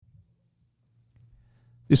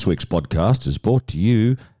This week's podcast is brought to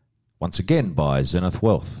you once again by Zenith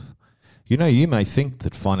Wealth. You know, you may think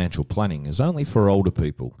that financial planning is only for older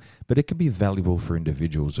people, but it can be valuable for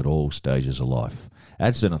individuals at all stages of life.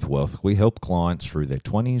 At Zenith Wealth, we help clients through their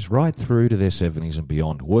 20s right through to their 70s and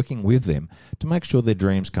beyond, working with them to make sure their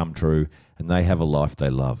dreams come true and they have a life they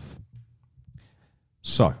love.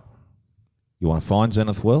 So, you want to find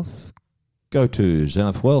Zenith Wealth? Go to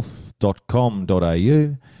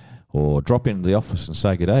zenithwealth.com.au or drop into the office and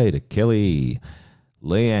say good day to Kelly,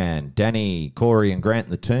 Leanne, Danny, Corey and Grant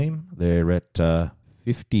and the team. They're at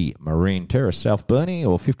 50 Marine Terrace, South Burnie,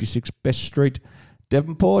 or 56 Best Street,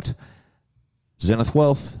 Devonport.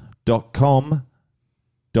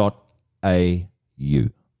 zenithwealth.com.au.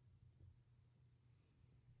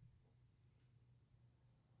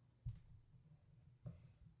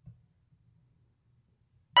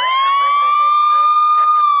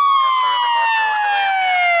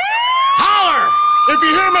 If you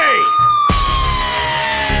hear me!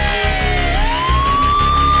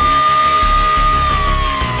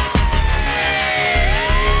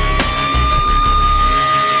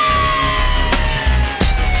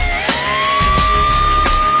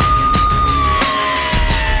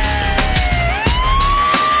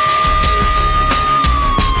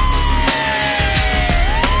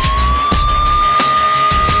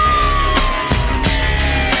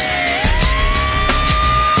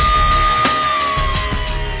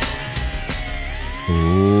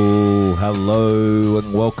 Hello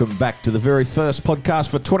and welcome back to the very first podcast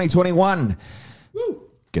for 2021. Woo.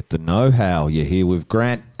 Get the know-how. You're here with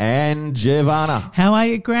Grant and Giovanna. How are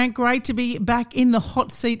you, Grant? Great to be back in the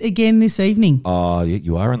hot seat again this evening. Oh,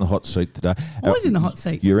 you are in the hot seat today. Always in the hot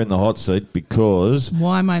seat. You're in the hot seat because...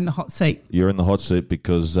 Why am I in the hot seat? You're in the hot seat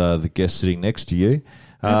because the guest sitting next to you...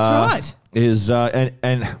 That's right. ...is... And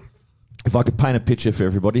if I could paint a picture for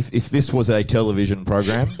everybody, if this was a television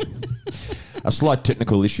program... A slight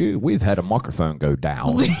technical issue. We've had a microphone go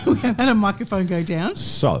down. We have had a microphone go down.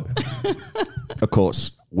 So, of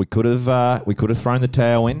course, we could have thrown the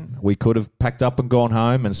towel in. We could have packed up and gone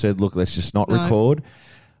home and said, "Look, let's just not record."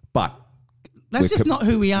 But that's just not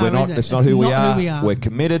who we are. We're not. Is it? It's not who we are. We're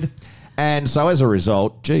committed. And so, as a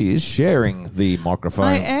result, G is sharing the microphone.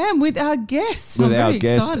 I am with our guests. With I'm our very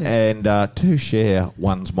guest, excited. and to share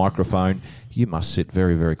one's microphone. You must sit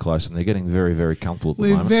very, very close, and they're getting very, very comfortable at the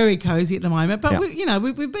moment. We're very cosy at the moment, but Yeah.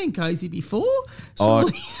 we've been cosy before.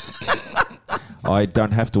 Surely. I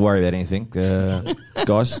don't have to worry about anything, guys.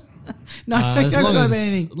 No, don't worry about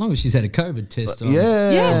anything. As long as she's had a COVID test.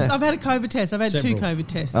 Yeah. Yes, I've had a COVID test. I've had Several. 2 COVID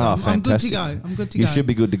tests. Oh, I'm fantastic. I'm good to go. You should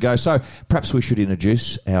be good to go. So perhaps we should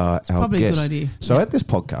introduce our probably guest. a good idea. So at this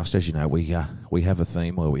podcast, as you know, we have a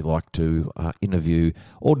theme where we like to interview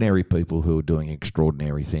ordinary people who are doing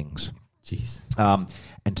extraordinary things. Jeez.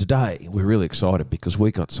 And today we're really excited because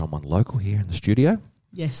we got someone local here in the studio.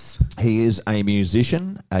 Yes. He is a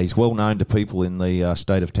musician. He's well known to people in the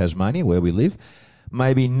state of Tasmania where we live.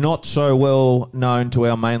 Maybe not so well known to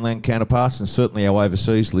our mainland counterparts and certainly our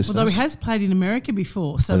overseas listeners. Although he has played in America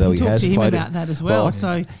before, so Although we he can talk has to him played about that as well.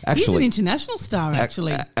 So he's actually- an international star,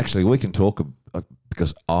 actually. Actually, we can talk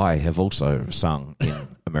because I have also sung in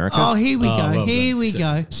America. Oh, here we go. well Here done. we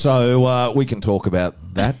go. So we can talk about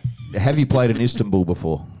that. Have you played in Istanbul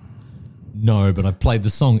before? No, but I've played the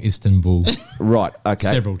song Istanbul. Right, okay.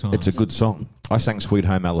 Several times. It's a good song. I sang Sweet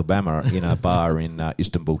Home Alabama in a bar in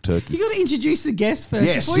Istanbul, Turkey. You got to introduce the guest first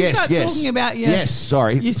Yes, before you yes, start yes. talking about your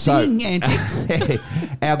singing antics.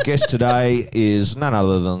 Our guest today is none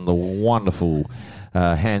other than the wonderful,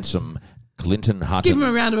 handsome Clinton Hutton. Give him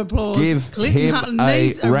a round of applause. Give Clinton him Hutton a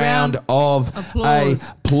needs round of applause.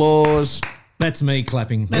 applause. That's me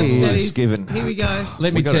clapping. He That is is- given. Here we go.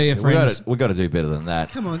 Let me tell you, friends. We've got to do better than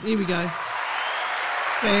that. Come on, here we go.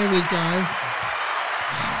 There we go.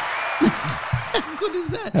 How good is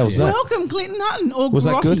that? How was that? Welcome, Clinton Hutton. Or Was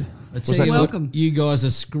that Grotty. good? I tell Was that you welcome? what, you guys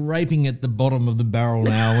are scraping at the bottom of the barrel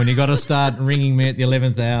now when you got to start ringing me at the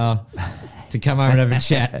 11th hour to come over and have a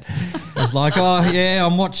chat. It's like, oh, yeah,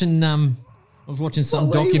 I'm watching... I was watching some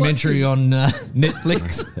What were you documentary on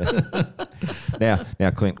Netflix.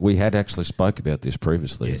 Now, Clint, we had actually spoke about this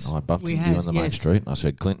previously. Yes. I bumped We into had, you on the main yes. street and I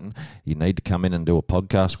said, Clinton, you need to come in and do a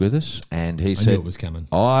podcast with us. And he I said, knew it was coming.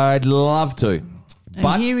 I'd love to. And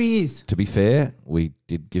But here he is. to be fair, we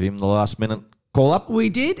did give him the last minute call up. We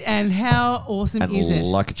did, and how awesome And is it?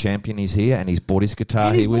 like a champion, he's here and he's bought his guitar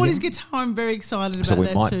And he's here with bought him. his guitar. I'm very excited about So we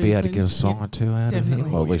that might too. be able to get a song Yeah, or two out of definitely.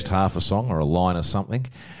 him, or at least half a song or a line or something.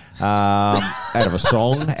 Out of a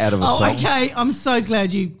song. Oh, song. okay. I'm so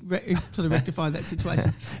glad you sort of rectified that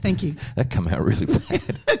situation. Thank you. That come out really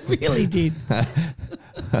bad. It really did.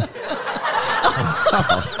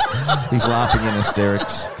 He's laughing in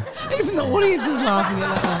hysterics. Even the audience is laughing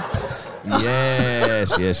at that one.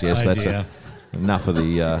 Yes. Oh, That's dear. enough of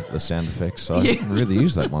the sound effects. I Yes. haven't really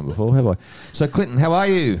used that one before, have I? So, Clinton, how are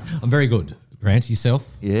you? I'm very good. Grant,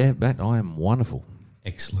 yourself? Yeah, Matt, I am wonderful.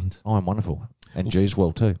 Excellent. I am wonderful. And G's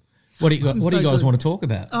well too. What do you I'm What do so you guys good. want to talk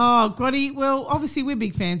about? Oh, Groddy, well, obviously we're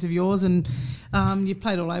big fans of yours and you've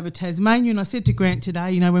played all over Tasmania. And I said to Grant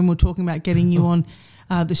today, when we were talking about getting you on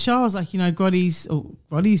the show, I was like, Groddy's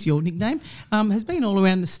your nickname, has been all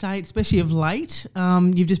around the state, especially of late.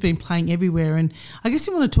 You've just been playing everywhere. And I guess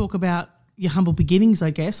you want to talk about your humble beginnings, I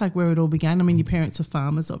guess, like where it all began. I mean, your parents are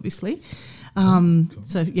farmers, obviously.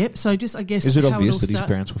 So just, I guess... Is it how obvious all that his start-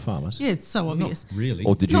 parents were farmers? Yeah, it's so obvious. Not really.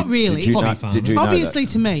 Or did you? Not really. Did you Hobby know, farmers. did you know Obviously,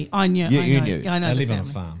 that? to me, I knew. You knew. I know They the live on a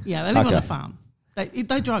family. farm. Yeah, they live on a Okay. farm.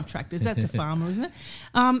 They drive tractors. That's a farmer, isn't it?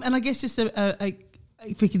 And I guess just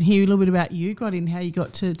if we can hear a little bit about you, Groddy, and how you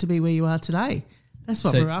got to be where you are today. That's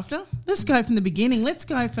what So- we're after. Let's go from the beginning. Let's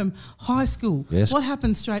go from high school. Yes. What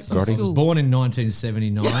happened straight from Groddy. I was school? born in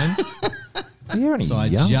 1979, You're only so I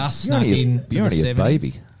young. just You're snuck only in. You're only a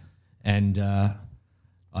baby. And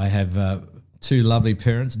I have two lovely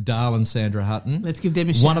parents, Dale and Sandra Hutton. Let's give them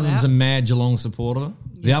a shout One of them's out. a mad Geelong supporter.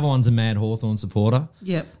 The other one's a mad Hawthorn supporter.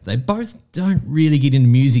 Yep. They both don't really get into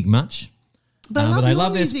music much. But they your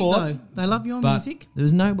love their music, sport. though. They love your But music. there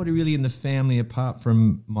was nobody really in the family apart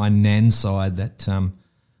from my nan's side that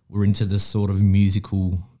were into this sort of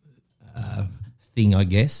musical thing, I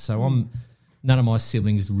guess. So none of my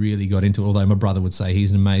siblings really got into it, although my brother would say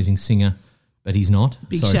he's an amazing singer, but he's not.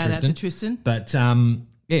 Big Sorry, shout out to Tristan. But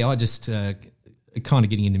I just kind of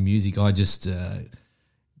getting into music. I just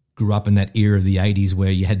grew up in that era of the 80s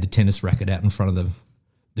where you had the tennis racket out in front of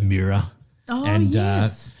the mirror. Oh, and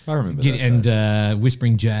yes. I remember those and days.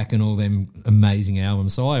 Whispering Jack and all them amazing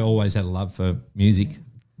albums. So I always had a love for music,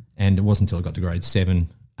 and it wasn't until I got to grade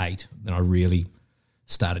 7, 8 that I really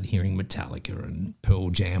started hearing Metallica and Pearl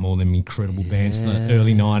Jam, all them incredible bands in the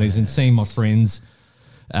early 90s, and seeing my friends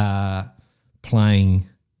playing.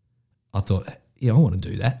 I thought, yeah, I want to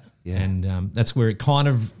do that. Yeah. And that's where it kind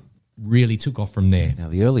of really took off from there. Now,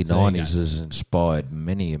 the early So there you 90s go. has inspired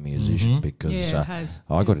many a musician because Yeah, it has.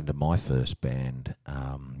 I got into my first band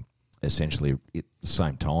essentially at the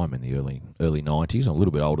same time in the early 90s. I'm a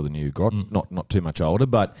little bit older than you, Grot, not too much older,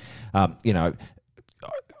 but,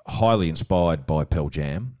 highly inspired by Pearl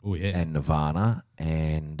Jam Oh, yeah. and Nirvana.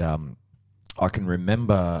 And I can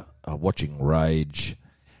remember watching Rage,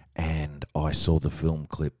 and I saw the film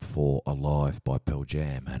clip for Alive by Pearl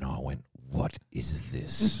Jam, and I went, what is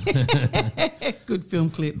this? Good film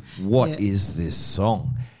clip. What Yeah. is this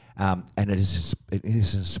song? And it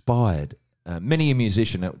is inspired many a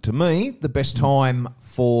musician. To me, the best time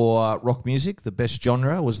for rock music, the best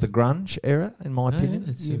genre was the grunge era, in my opinion.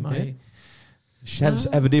 that's You it, may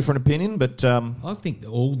have a different opinion, but I think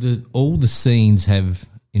all the scenes have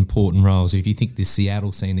important roles. If you think the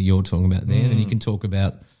Seattle scene that you're talking about there, then you can talk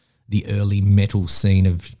about the early metal scene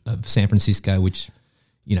of San Francisco, which,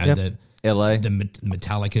 Yep. the LA.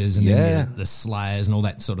 Metallicas and Yeah. then the Slayers and all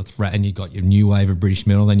that sort of threat. And you've got your new wave of British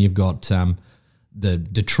metal. Then you've got the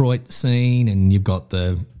Detroit scene, and you've got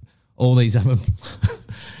all these other.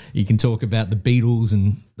 You can talk about the Beatles,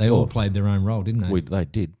 and they all played their own role, didn't they? We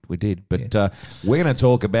did. But we're going to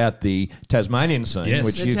talk about the Tasmanian scene, Yes.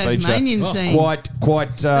 which The you Tasmanian feature scene. quite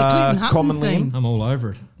Clinton Hutton commonly scene. in. I'm all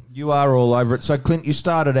over it. You are all over it. So, Clint, you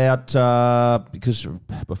started out because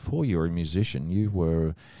before you were a musician, you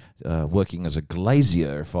were working as a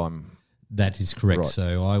glazier, if I'm... That is correct. Right.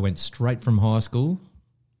 So I went straight from high school.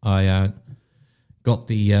 I got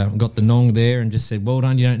the nong there and just said, well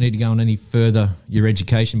done, you don't need to go on any further your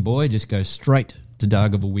education, boy. Just go straight to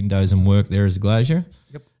Dargaville Windows and work there as a glazier.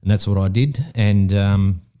 Yep. And that's what I did,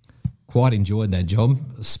 and quite enjoyed that job.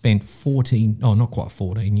 Spent not quite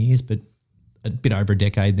 14 years, but a bit over a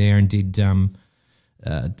decade there, and did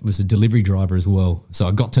was a delivery driver as well. So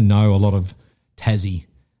I got to know a lot of Tassie.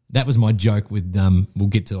 That was my joke with we'll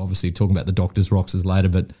get to obviously talking about the Doctors Roxas later,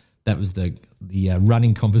 but that was the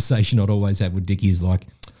running conversation I'd always have with Dickie is like,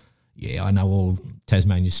 yeah, I know all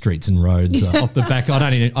Tasmania streets and roads off the back.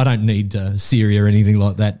 I don't need Siri or anything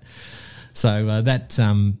like that. So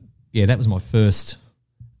that was my first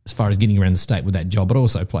as far as getting around the state with that job. But I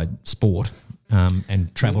also played sport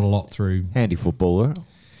and travelled a lot through. Handy footballer.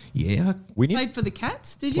 Yeah, We need... Played for the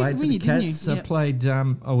Cats, did you? played for When the you didn't Cats. you? I Yep. played.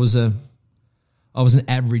 I was an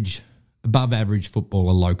average, above average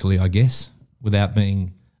footballer locally, I guess, without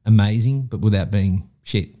being amazing, but without being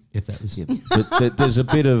shit. If that was There's a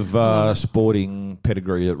bit of sporting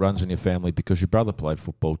pedigree that runs in your family because your brother played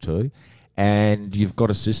football too, and you've got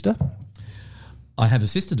a sister. I have a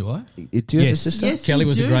sister, do I? Do you have a sister? Yes, Kelly you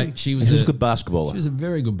was do. she was She was a good basketballer. She was a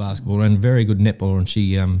very good basketballer and very good netballer, and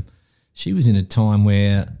she was in a time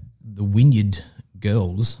where the Wynyard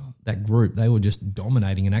girls, that group, they were just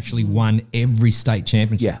dominating and actually won every state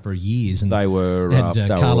championship for years. And They were had they were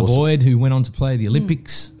Carla awesome. Boyd, who went on to play the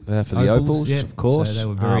Olympics For the Opals, yeah. of course. So they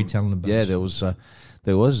were very talented. Yeah, there was I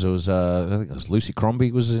think it was Lucy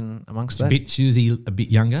Crombie was in amongst that. She was a bit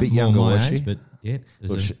younger, Bit more younger, my was age, she? but yeah, it was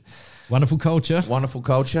Well, a she- wonderful culture. Wonderful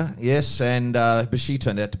culture, yes, and but she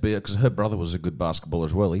turned out to be, because her brother was a good basketballer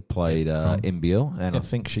as well. He played NBL, and I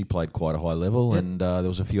think she played quite a high level, and there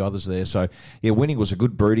was a few others there. So yeah, Winning was a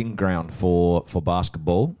good breeding ground for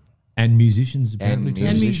basketball. And musicians, apparently. And too.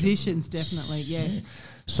 And musicians. musicians, definitely, yeah.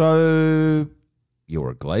 So you're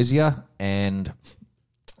a glazier, and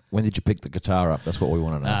when did you pick the guitar up? That's what we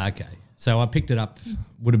want to know. Okay. So I picked it up,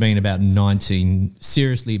 would have been about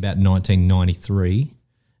 1993.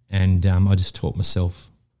 And I just taught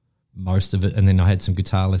myself most of it. And then I had some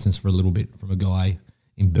guitar lessons for a little bit from a guy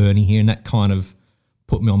in Burnie here. And that kind of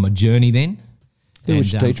put me on my journey then. Who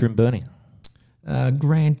was your And, teacher in Burnie?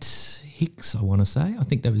 Grant Hicks, I want to say. I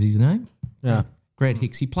think that was his name. Yeah. Grant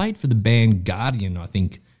Hicks. He played for the band Guardian, I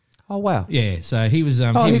think. Oh, wow. Yeah, so he was. He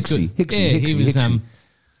was Hicksy, good. Hicksy, yeah, he Hicksy, was. Hicksy.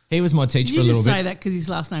 He was my teacher Did for a you little just bit. say that because his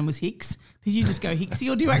last name was Hicks? Did you just go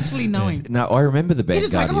Hicksy, or do you actually know him? No, I remember the You're band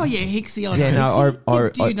just Guardian. like, oh yeah, Hicksy, I Yeah, know no,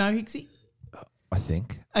 Hicksy. Do I- you know Hicksy? I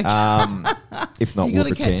think. Okay. If not, You we'll got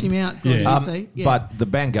to catch pretend. him out, Gordon, Yeah. you see. Yeah. But the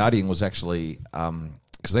band Guardian was actually,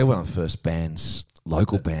 because they were one of the first bands,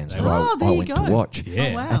 local bands that Oh, there I you went go. to watch Yeah.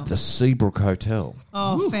 Oh, wow. at the Seabrook Hotel.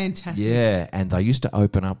 Oh, fantastic. Yeah, and they used to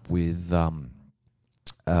open up with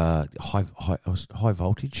high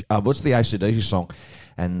voltage. What's the AC/DC song?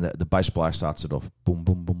 And the bass player starts it off. Boom,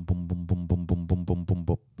 boom, boom, boom, boom, boom, boom, boom, boom, boom, boom,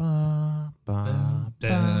 boom. Ba, ba,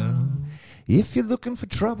 ba. If you're looking for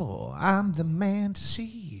trouble, I'm the man to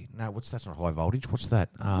see. No, that's not high voltage. What's that?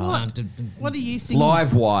 What are you singing?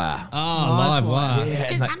 Live Wire. Oh, live wire.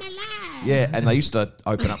 Yeah, and they used to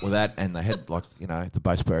open up with that, and they had the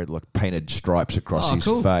bass player had painted stripes across his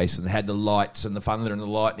cool. face, and they had the lights and the thunder and the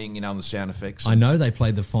lightning, and the sound effects. I know they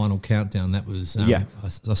played the final countdown. That was Yeah.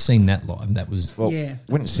 I've seen that live. That was Well, Yeah.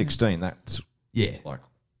 when it's 16, that's yeah, wow,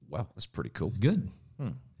 that's pretty cool. good.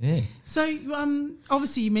 Yeah, So,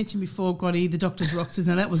 obviously, you mentioned before, Grotty, the Doctors Rocksters.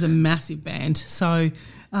 Now, that was a massive band. So,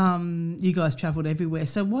 you guys travelled everywhere.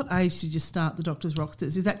 So, what age did you start the Doctors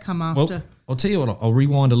Rocksters? Did that come after? well, I'll tell you what. I'll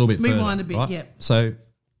rewind a little bit. Rewind further, a bit, right? yep. So,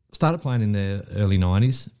 started playing in the early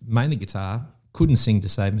 '90s, mainly guitar. Couldn't sing to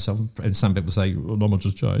save myself. And some people say, "Well, not much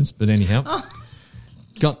has changed," but anyhow,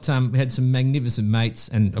 got we had some magnificent mates,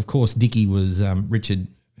 and of course, Dickie was Richard,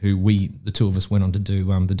 who the two of us went on to do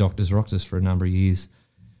the Doctors Rocksters for a number of years.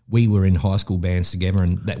 We were in high school bands together,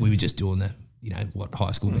 and that we were just doing what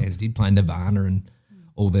high school bands did, playing Nirvana and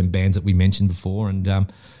all them bands that we mentioned before. And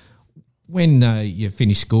when you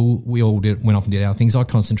finished school, we all went off and did our things. I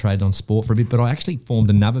concentrated on sport for a bit, but I actually formed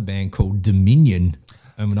another band called Dominion.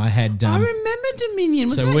 And when I had, I remember Dominion.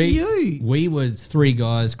 Was that you? We were three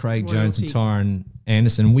guys, Craig Jones and Royalty. Tyron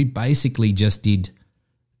Anderson. We basically just did.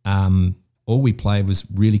 All we played was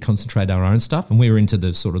really concentrate our own stuff, and we were into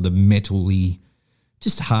the sort of the metal-y,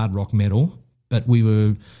 just hard rock metal. But we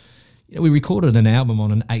recorded an album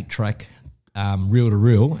on an 8-track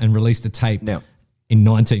reel-to-reel and released a tape Now- in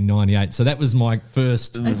 1998. So that was my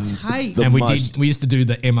first. A tape. The and we most- We used to do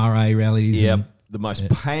the MRA rallies. Yep. and The most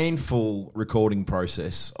painful recording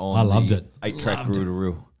process on I loved the it. 8-track Loved it.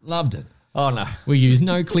 reel-to-reel. loved it. Oh, no. We used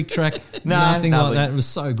no click track, nothing like nothing. that. It was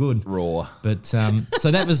so good. Raw. But so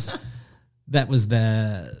that was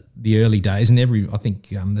the early days, and I think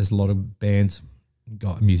there's a lot of bands,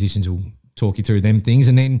 musicians will talk you through them things.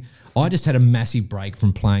 And then I just had a massive break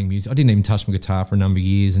from playing music. I didn't even touch my guitar for a number of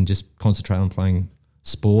years and just concentrate on playing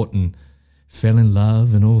sport, and fell in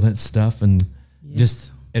love and all that stuff. And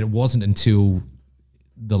it wasn't until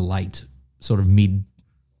the late sort of mid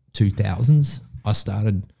 2000s I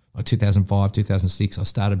started, like 2005, 2006, I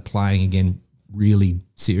started playing again really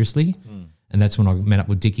seriously. And that's when I met up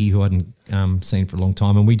with Dickie, who I hadn't seen for a long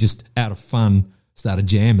time. And we just, out of fun, started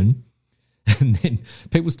jamming. And then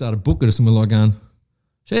people started booking us, and we're like going,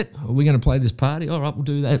 shit, are we going to play this party? All right, we'll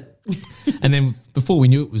do that. And then before we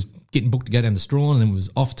knew it, was getting booked to go down to Strawn, and then it was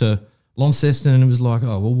off to Launceston, and it was like,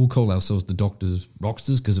 oh, well, we'll call ourselves the Doctors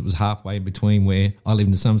Rocksters, because it was halfway between where I lived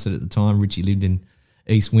in Somerset at the time, Richie lived in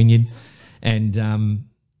East Wynyard. And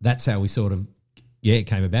that's how we sort of, it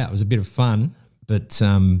came about. It was a bit of fun, but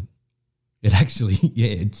it actually,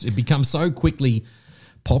 it become so quickly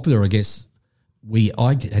popular, I guess.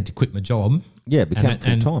 I had to quit my job. Yeah, it became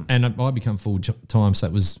full-time. And I became full-time, so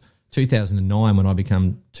it was 2009 when I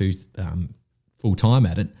became full time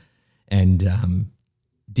at it, and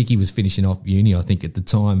Dickie was finishing off uni, I think, at the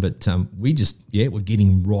time. But we just were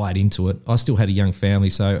getting right into it. I still had a young family,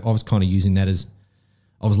 so I was kind of using that as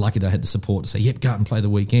I was lucky that I had the support to say, "Yep, go out and play the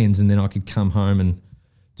weekends," and then I could come home and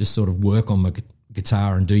just sort of work on my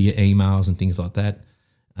guitar and do your emails and things like that.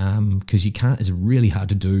 Because you can't. It's really hard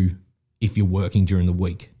to do if you're working during the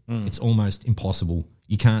week. It's almost impossible.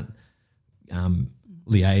 You can't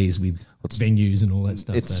liaise with venues and all that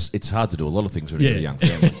stuff. It's hard to do a lot of things when you're a young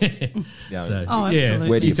family. You know, So, absolutely.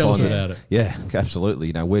 where do you tell us find about it? Yeah, absolutely.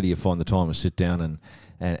 You know, where do you find the time to sit down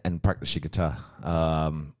and practice your guitar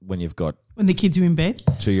when you've got When the kids are in bed.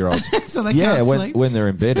 2-year-olds? So they can't sleep. when they're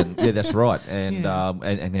in bed, and that's right. And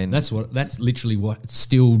and then That's literally what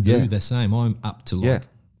still do the same. I'm up to like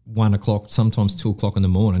 1 o'clock, sometimes 2 o'clock in the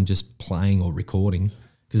morning, just playing or recording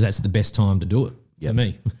because that's the best time to do it for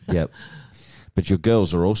me. Yep. But your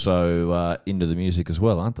girls are also into the music as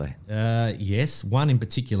well, aren't they? Yes, one in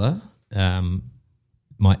particular.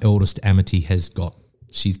 My eldest Amity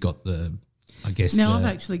she's got the, I guess. Now, I've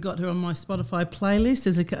actually got her on my Spotify playlist.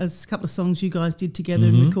 There's a couple of songs you guys did together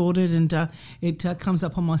and recorded, and it comes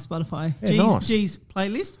up on my Spotify G's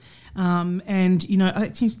playlist. And, you know,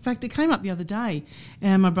 actually, in fact, it came up the other day,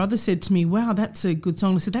 and my brother said to me, "Wow, that's a good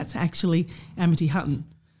song." I said, "That's actually Amity Hutton."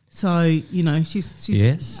 So, you know,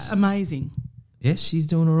 she's amazing. Yes, she's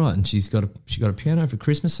doing all right, and she got a piano for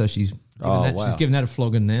Christmas, so she's giving that a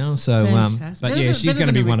flogging now. So, but she's going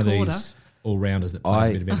to be one of these all rounders that plays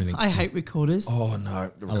a bit of everything. I hate recorders. Oh no,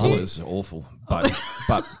 the recorders are awful.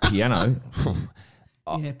 But piano,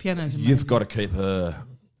 piano's amazing. You've got to keep her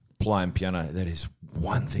playing piano. That is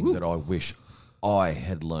one thing that I wish I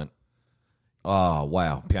had learnt. Oh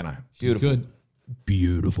wow, piano, beautiful, good,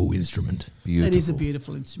 beautiful instrument. It is a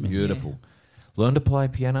beautiful instrument. Beautiful. Yeah. Learn to play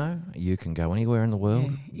piano. You can go anywhere in the world.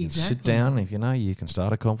 Yeah, exactly. Sit down. If you can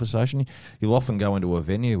start a conversation. You'll often go into a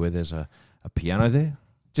venue where there's a piano there,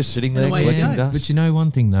 just sitting there collecting dust. But you know one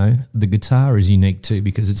thing though, the guitar is unique too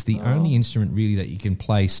because it's the only instrument really that you can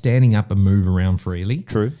play standing up and move around freely.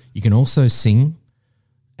 True. You can also sing,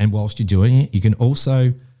 and whilst you're doing it, you can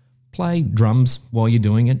also play drums while you're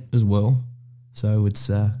doing it as well. So it's,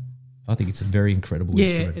 I think it's a very incredible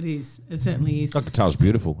instrument. Yeah, it is. It certainly is. That guitar's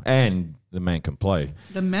beautiful, and the man can play.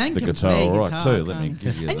 The man the can guitar play all right guitar, too. Let me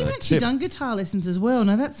give you and the you've actually done guitar lessons as well.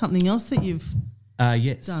 Now that's something else that you've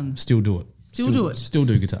yes, done. Still do it. Still do it. Still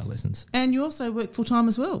do guitar lessons. And you also work full time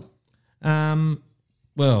as well.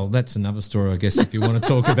 Well, that's another story, I guess. If you want to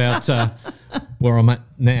talk about where I'm at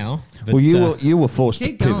now. But, well, you were forced to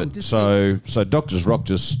keep going, pivot. So Doctors Rock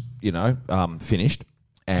just finished,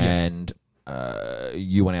 and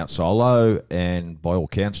you went out solo, and by all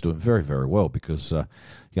accounts doing very, very well because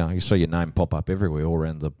you see your name pop up everywhere all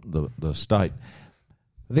around the state.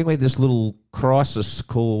 I think we had this little crisis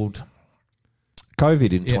called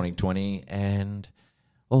COVID in 2020, and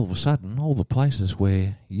all of a sudden, all the places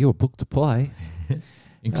where you were booked to play,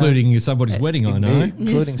 including somebody's wedding, I know,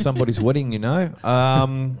 including somebody's wedding, yeah,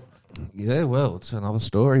 well, it's another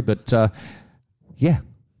story, but that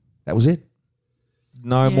was it.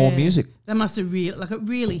 No more music. That must have it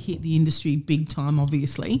really hit the industry big time,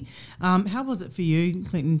 obviously. How was it for you,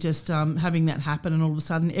 Clinton, just having that happen and all of a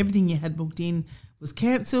sudden everything you had booked in was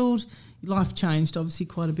cancelled? Life changed, obviously,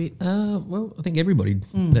 quite a bit. Well, I think everybody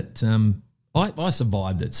that I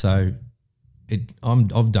survived it, so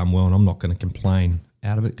I've done well and I'm not going to complain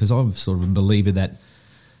out of it because I'm sort of a believer that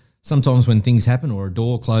sometimes when things happen or a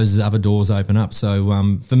door closes, other doors open up.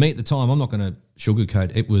 So for me at the time, I'm not going to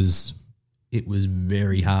sugarcoat, it was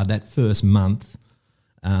very hard. That first month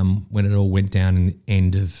when it all went down in the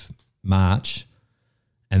end of March,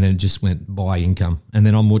 and then it just went by income. And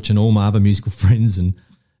then I'm watching all my other musical friends and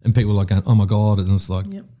people are going, oh my God. And it's like,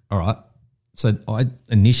 all right. So I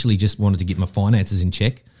initially just wanted to get my finances in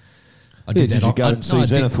check. Did you go and see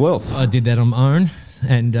Zenith Wealth? I did that on my own.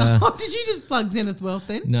 And did you just plug Zenith Wealth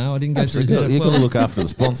then? No, I didn't go through Zenith Wealth. You've got to look after the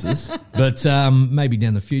sponsors. But maybe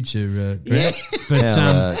down the future,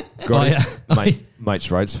 Grant. But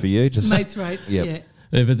mates rates for you. Just mates rates, yeah.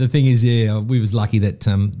 But the thing is, we was lucky that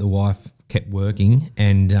the wife kept working,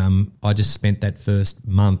 and I just spent that first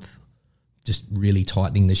month just really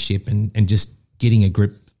tightening the ship and just getting a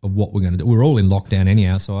grip of what we're going to do. We're all in lockdown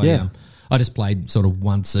anyhow, so I just played sort of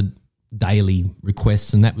once a daily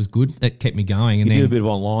requests, and that was good. That kept me going. And you then did a bit of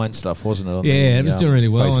online stuff, wasn't it? It was doing really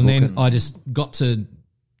well. Facebook and then I just got to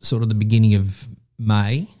sort of the beginning of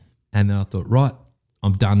May, and then I thought, right,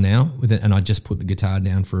 I'm done now with it, and I just put the guitar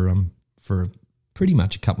down for pretty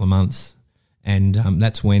much a couple of months, and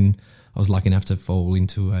that's when I was lucky enough to fall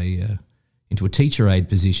into a teacher aide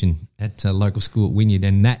position at a local school at Wynyard,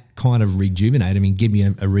 and that kind of rejuvenated me and gave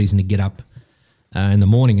me a reason to get up in the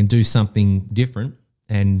morning and do something different.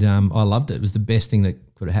 And I loved it. It was the best thing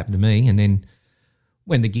that could have happened to me. And then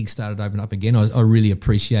when the gigs started to open up again, I really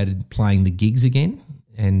appreciated playing the gigs again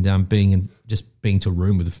and being to a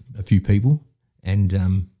room with a few people.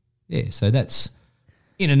 And, so that's,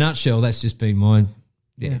 in a nutshell, that's just been my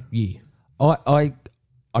year. I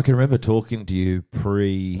can remember talking to you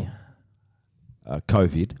pre-COVID,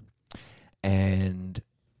 and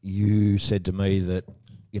you said to me that,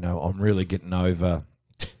 I'm really getting over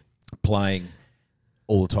playing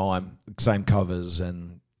all the time, same covers,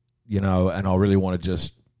 and and I really want to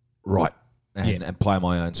just write and play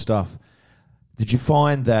my own stuff. Did you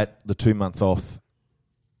find that the 2-month off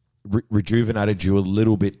rejuvenated you a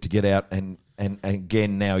little bit to get out and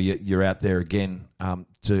again now you're out there again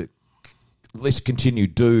to at least continue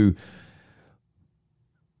do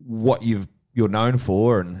what you're known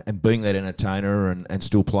for and being that entertainer and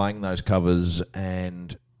still playing those covers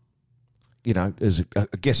and I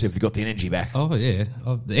guess if you got the energy back. Oh yeah,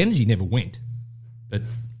 the energy never went, but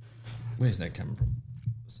where's that coming from?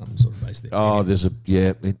 Some sort of base there. Oh, there's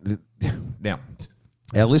now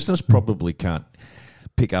our listeners probably can't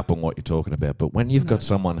pick up on what you're talking about, but when you've got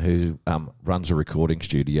someone who runs a recording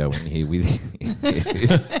studio in here with you,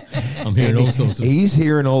 I'm hearing all sorts of. He's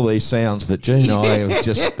hearing all these sounds that Gene and I have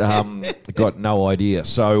just got no idea.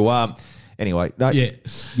 So anyway,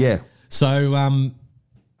 yeah. So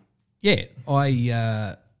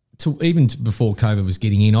I even before COVID was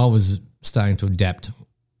getting in, I was starting to adapt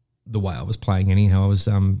the way I was playing. Anyhow, I was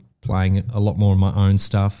playing a lot more of my own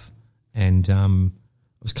stuff, and I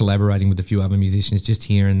was collaborating with a few other musicians just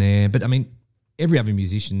here and there. But I mean, every other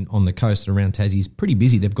musician on the coast around Tassie is pretty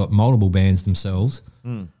busy. They've got multiple bands themselves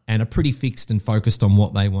and are pretty fixed and focused on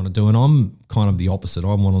what they want to do. And I'm kind of the opposite.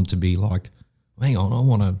 I want them to be like, hang on, I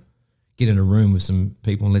want to get in a room with some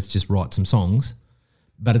people and let's just write some songs.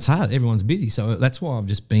 But it's hard. Everyone's busy. So that's why I've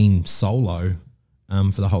just been solo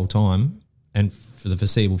for the whole time and for the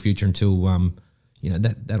foreseeable future until,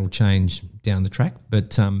 that'll change down the track.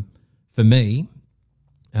 But for me,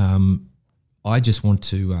 I just want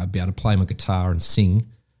to be able to play my guitar and sing.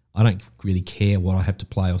 I don't really care what I have to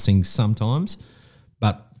play or sing sometimes,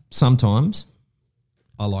 but sometimes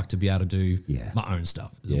I like to be able to do my own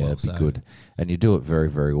stuff as well. Yeah, it'd be good. And you do it very,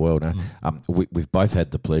 very well. Now, we've both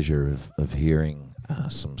had the pleasure of hearing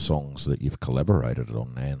some songs that you've collaborated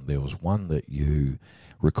on, and there was one that you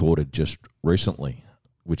recorded just recently,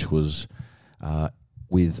 which was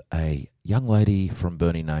with a young lady from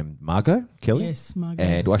Burnie named Margot Kelly. Yes, Margot.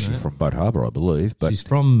 And actually from Boat Harbour, I believe. But she's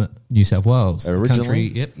from New South Wales. Originally, country,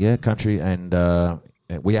 yep. Yeah, country. And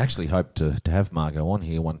we actually hope to have Margot on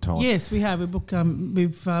here one time. Yes, we have. We've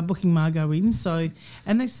booking Margot in. So,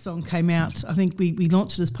 and this song came out, I think we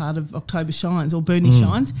launched it as part of October Shines or Burnie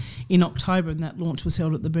Shines in October, and that launch was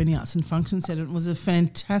held at the Burnie Arts and Function Centre. It was a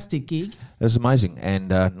fantastic gig. It was amazing, and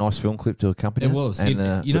nice film clip to accompany it. It was.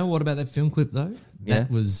 And, you know what about that film clip though? Yeah.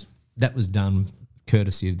 That was done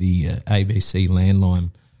courtesy of the ABC Landline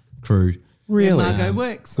crew. Really? Yeah, Margot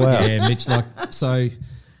works. Wow. Yeah, Mitch. So it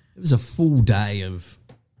was a full day of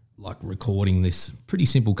recording this pretty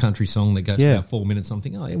simple country song that goes for about 4 minutes. I'm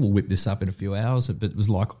thinking, we'll whip this up in a few hours. But it was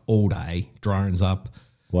all day, drones up,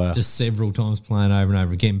 just several times playing over and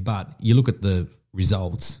over again. But you look at the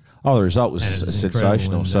results. Oh, the result was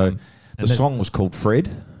sensational. And, so the song was called Fred.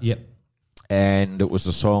 Yep. And it was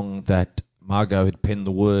a song that Margot had penned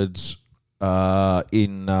the words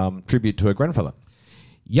in tribute to her grandfather.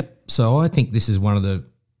 Yep. So I think this is one of the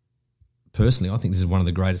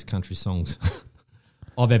greatest country songs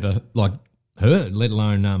I've ever heard, let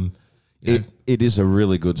alone it is a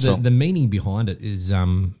really good song. The meaning behind it is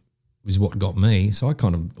what got me. So I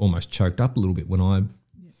kind of almost choked up a little bit when I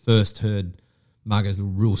first heard Margot's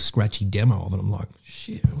real scratchy demo of it. I'm like,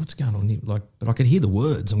 shit, what's going on here? But I could hear the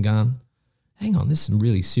words. I'm going, hang on, there's some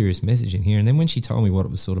really serious message in here. And then when she told me what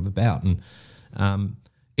it was sort of about, and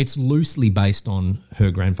it's loosely based on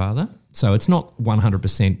her grandfather, so it's not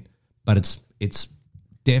 100%, but it's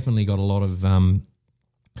definitely got a lot of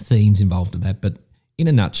themes involved in that. But in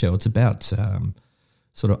a nutshell, it's about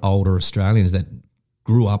sort of older Australians that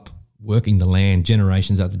grew up working the land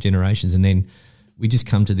generations after generations, and then we just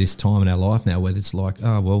come to this time in our life now where it's like,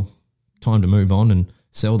 oh, well, time to move on and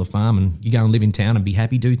sell the farm, and you go and live in town and be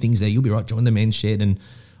happy, do things there, you'll be right, join the men's shed and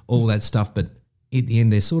all that stuff. But at the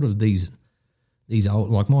end, there's sort of these old,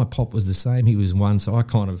 like my pop was the same, he was one, so I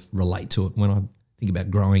kind of relate to it when I think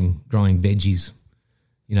about growing veggies,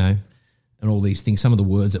 and all these things. Some of the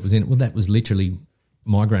words that was in it, well, that was literally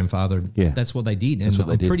my grandfather. Yeah. That's what they did. And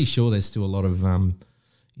I'm pretty sure there's still a lot of,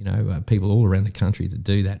 people all around the country that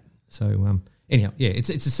do that. So anyhow, it's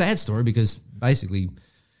a sad story because basically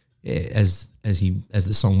as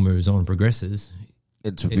the song moves on and progresses,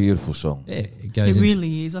 It's a beautiful song. yeah, it It goes.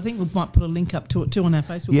 really is. I think we might put a link up to it too on our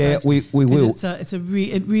Facebook Yeah, page. we will.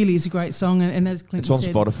 It really is a great song, and as Clinton It's on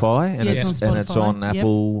said, Spotify and Yeah, it's it's on and it's Spotify. on Yep.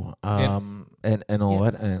 Apple and all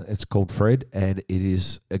Yep. that. And it's called Fred, and it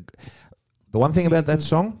is the one thing about that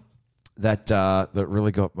song that that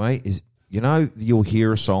really got me is you'll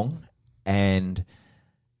hear a song and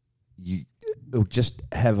it'll just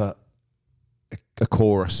have a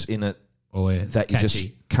chorus in it Oh, yeah, that you just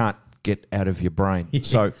catchy. can't get out of your brain.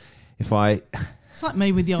 So if I it's like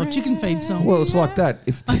me with the old chicken feed song. well, it's like that.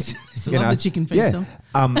 If I used to love the chicken feed song.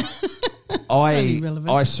 Totally relevant.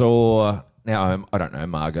 I saw now I don't know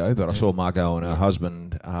Margot, but I saw Margot and her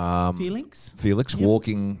husband Felix. Yep.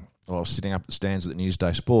 walking. I was sitting up at the stands at the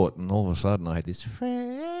Newsday Sport, and all of a sudden I had this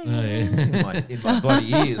in my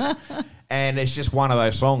bloody ears, and it's just one of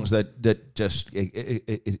those songs that just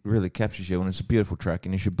it really captures you, and it's a beautiful track,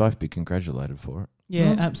 and you should both be congratulated for it.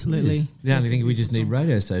 Yeah, absolutely. The only That's thing a we just need beautiful song.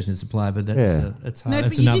 radio stations to play, but that's Yeah. that's hard. No,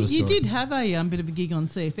 That's but another you story. did have a bit of a gig on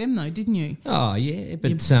CFM though, didn't you? Oh yeah,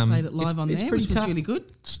 but You played it live it's, on it's there, pretty which tough. was really good.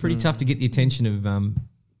 It's pretty tough to get the attention of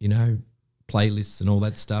playlists and all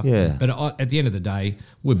that stuff. Yeah. But at the end of the day,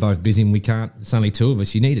 we're both busy and we can't. It's only two of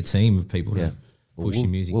us. You need a team of people to push your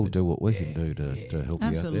music. We'll but- do what we can do to help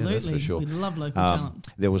Absolutely, you out there. That's for sure. we love local talent.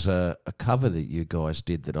 There was a cover that you guys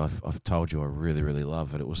did that I've told you I really, really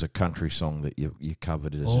love it. It was a country song that you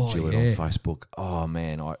covered as a duet on Facebook. Oh,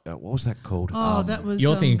 man. What was that called? Oh, that was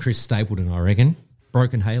You're thinking Chris Stapleton, I reckon.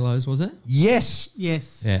 Broken Halos, was it? Yes.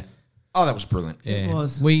 yes. Yeah. Oh, that was brilliant. Yeah. It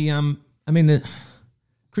was. We,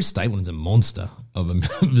 Chris Stapleton's a monster of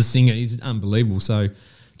a singer. He's unbelievable. So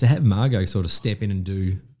to have Margot sort of step in and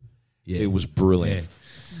do, It was brilliant.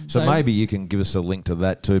 So maybe you can give us a link to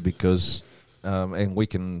that too, because and we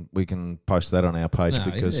can post that on our page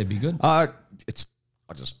because that'd be good. I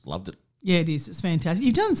just loved it. Yeah, it is. It's fantastic.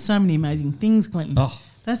 You've done so many amazing things, Clinton. Oh.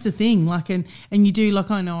 That's the thing. And you do,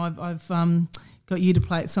 I know I've got you to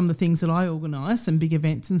play at some of the things that I organise and big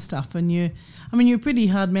events and stuff. And you're a pretty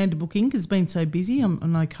hard man to book in because it's been so busy. I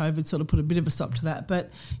know COVID sort of put a bit of a stop to that,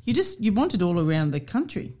 but you wanted all around the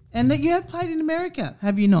country, and that you have played in America,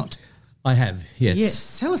 have you not? I have, yes.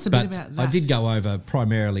 Yes. Tell us a bit about that. I did go over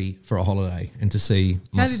primarily for a holiday and to see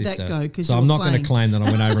my How did sister. that go? 'Cause So you I'm were not going to playing. claim that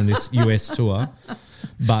I went over on this US tour,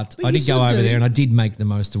 but I you did go should over do. there and I did make the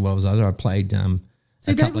most of what I was over. I played See, a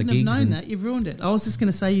they couple of wouldn't have gigs. known and- that. You've ruined it. I was just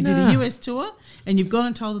going to say you did No. a US tour and you've gone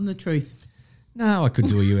and told them the truth. No, I could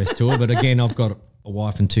do a US tour, but again, I've got a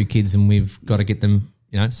wife and two kids, and we've got to get them.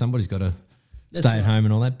 Somebody's got to stay at home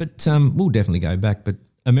and all that. But we'll definitely go back. But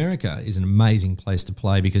America is an amazing place to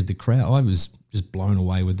play because the crowd. I was just blown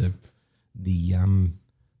away with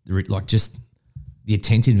just the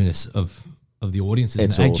attentiveness of the audiences.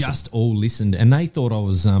 It's They awesome. just all listened, and they thought I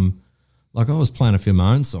was I was playing a few of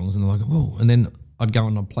my own songs, and they're like, "Whoa!" And then I'd go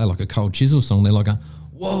and I'd play like a Cold Chisel song. They're like,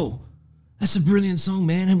 "Whoa, that's a brilliant song,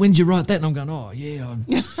 man! And when did you write that?" And I'm going, "Oh yeah."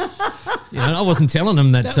 I wasn't telling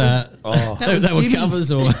them that, they were Jimmy.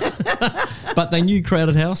 covers, or but they knew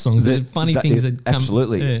Crowded House songs. The funny things that come.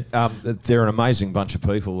 Absolutely. Yeah. They're an amazing bunch of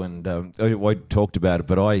people, and we talked about it.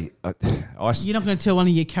 But I You're not going to tell one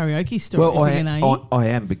of your karaoke stories again, are you? I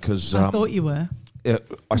am because I thought you were.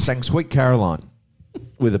 I sang Sweet Caroline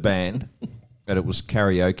with a band, and it was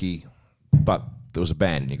karaoke, but there was a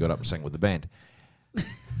band, and you got up and sang with the band.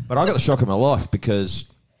 But I got the shock of my life because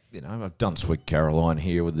I've done Sweet Caroline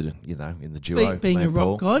here with the in the duo, Being me a and rock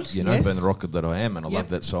Paul, god, yes. being the rock god that I am, and I Yep. love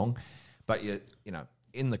that song. But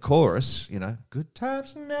in the chorus, good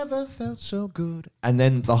times never felt so good, and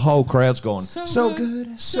then the whole crowd's gone so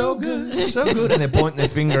good, so good, so good, and they're pointing their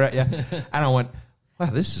finger at you, and I went, wow,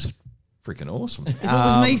 this is freaking awesome. If it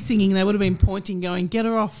was me singing, they would have been pointing, going, "Get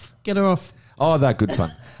her off, get her off." Oh, they're good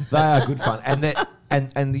fun. They are good fun, and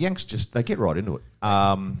the Yanks they get right into it.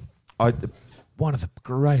 One of the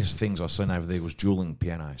greatest things I've seen over there was dueling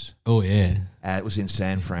pianos. Oh yeah. It was in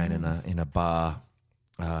San Fran in a bar,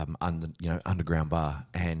 underground bar,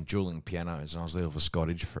 and dueling pianos. And I was there with a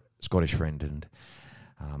Scottish friend, and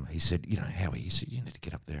he said, Howie, he said, you need to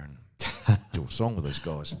get up there and do a song with these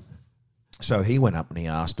guys. So he went up and he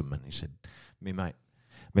asked them, and he said,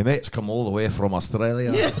 my mate's come all the way from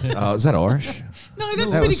Australia. Is that Irish? No,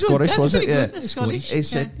 that's That pretty was good. Scottish, That's was pretty it? Yeah. good. That's Scottish. He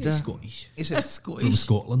said, Yeah. Scottish. He said, That's From Scottish.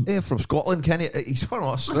 Scotland. yeah, from Scotland. Can you? He's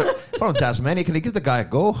from from Tasmania. Can you give the guy a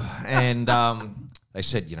go? And they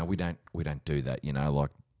said, we don't do that.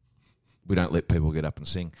 We don't let people get up and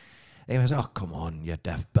sing. And he goes, oh, come on, you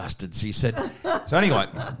daft bastards. He said. So anyway,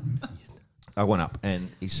 I went up and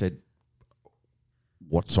he said,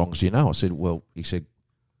 what songs do you know? I said, well, he said,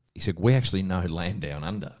 we actually know Land Down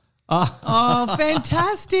Under. Oh,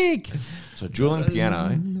 fantastic. So dueling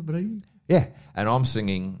piano. Yeah, and I'm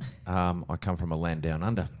singing I Come From a Land Down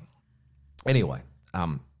Under. Anyway,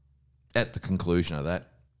 at the conclusion of that,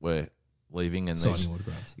 we're leaving and there's... Signing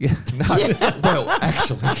autographs. Yeah, no. Well,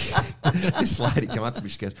 actually, this lady came up to me,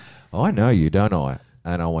 she goes, I know you, don't I?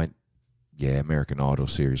 And I went, yeah, American Idol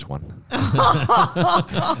Series 1.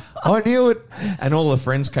 I knew it. And all the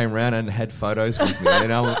friends came round and had photos with me.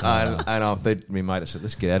 And I said to me, mate, I said,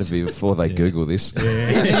 let's get out of here before they Google this. Don't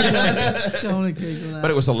want to Google that. But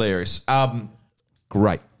it was hilarious.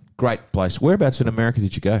 Great place. Whereabouts in America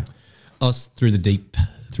did you go? I was through the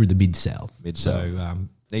Mid-South. Mid-South. So,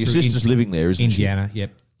 Now, your sister's living there, isn't Indiana,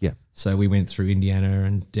 yep. Yeah. So we went through Indiana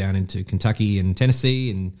and down into Kentucky and Tennessee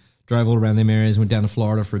and drove all around them areas, went down to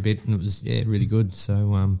Florida for a bit, and it was, really good.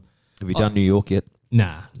 So, Have you done New York yet?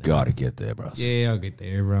 Nah. Got to get there, bros. Yeah, I'll get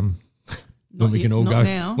there when we yet, can all not go.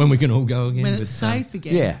 now. When we can all go again. When but, it's safe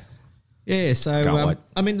again. Yeah. Yeah, so, Can't wait.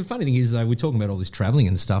 I mean, the funny thing is, though, we're talking about all this travelling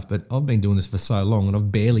and stuff, but I've been doing this for so long and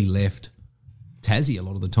I've barely left Tassie a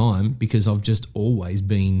lot of the time because I've just always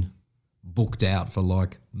been booked out for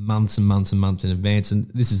like months and months and months in advance. And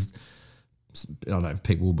this is, I don't know if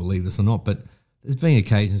people will believe this or not, but there's been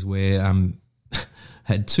occasions where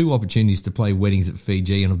had 2 opportunities to play weddings at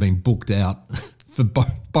Fiji and I've been booked out for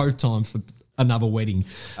both times for another wedding.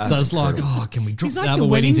 So it's incredible. like, can we drop He's like another the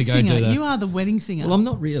wedding wedding to go singer. to the... You are the wedding singer. Well, I'm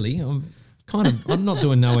not really. I'm not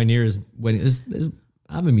doing nowhere near as wedding. There's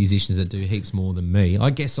other musicians that do heaps more than me. I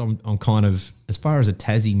guess I'm kind of, as far as a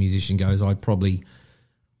Tassie musician goes, I probably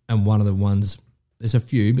am one of the ones, there's a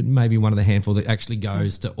few, but maybe one of the handful that actually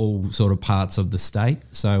goes to all sort of parts of the state.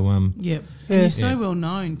 So, Yep. And you're so well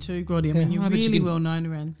known too, Groddy. I mean, you're No, but you really can- well known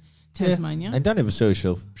around Tasmania. And don't ever sell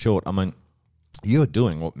yourself short. I mean, you're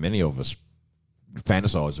doing what many of us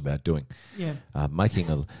fantasize about doing, Yeah. making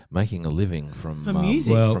a living from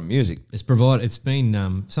music. Well, from music. it's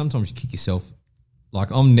been, sometimes you kick yourself.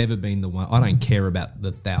 Like, I've never been the one, I don't care about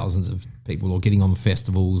the thousands of people or getting on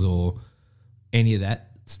festivals or any of that.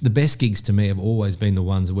 The best gigs to me have always been the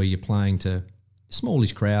ones where you're playing to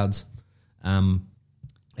smallish crowds, and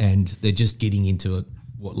they're just getting into it.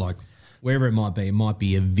 Wherever it might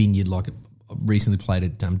be a vineyard. Like I recently played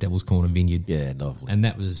at Devil's Corner Vineyard, Yeah, lovely. and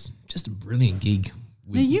that was just a brilliant gig.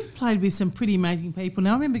 Now, you've played with some pretty amazing people.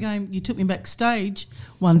 Now, I remember you took me backstage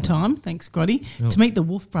one time, thanks, Groddy, to meet the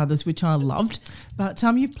Wolf Brothers, which I loved. But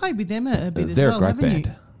you've played with them a bit as They're well, a great haven't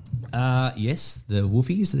band. you? Yes, the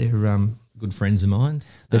Wolfies, they're good friends of mine.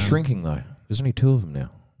 They're shrinking though. There's only 2 of them now.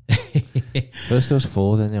 First there was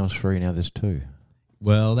 4, then there was 3, now there's 2.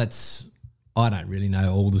 Well, I don't really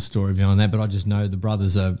know all the story behind that, but I just know the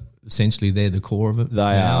brothers are essentially they're the core of it. They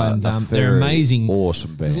are and a they're very amazing,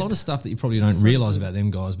 awesome band. There's a lot of stuff that you probably don't realise about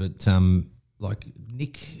them guys, but like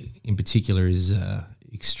Nick in particular is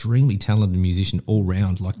extremely talented musician all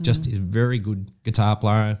round. Like just a very good guitar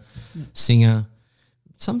player, singer.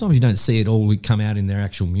 Sometimes you don't see it all come out in their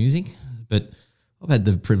actual music, but I've had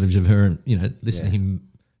the privilege of her, listening to him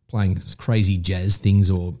playing crazy jazz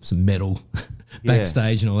things or some metal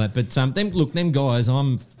backstage and all that. But them guys,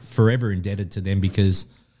 I'm forever indebted to them because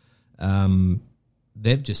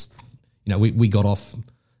they've just, we got off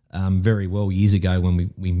very well years ago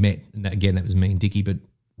when we met. And that was me and Dickie, but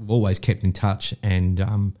we've always kept in touch,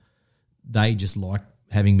 and they just like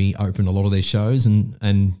having me open a lot of their shows,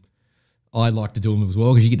 and I like to do them as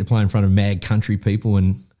well because you get to play in front of mad country people.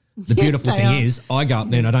 And the beautiful thing is, I go up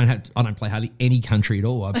there and I don't play hardly any country at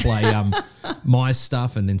all. I play my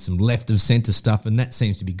stuff and then some left of centre stuff, and that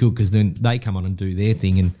seems to be good because then they come on and do their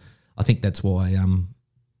thing, and I think that's why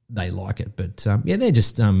they like it. But they're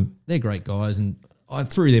just they're great guys, and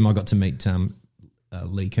through them I got to meet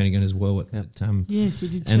Lee Kernaghan as well. Yes, you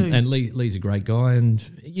did too. And Lee's a great guy, and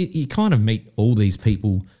you kind of meet all these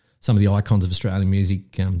people. Some of the icons of Australian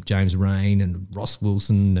music, James Rain and Ross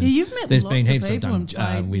Wilson. And you've met there's lots been of heaps I've people done and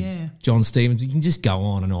played, with John Stevens. You can just go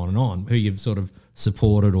on and on and on, who you've sort of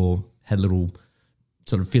supported or had little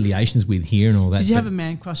sort of affiliations with here and all that. Did you have a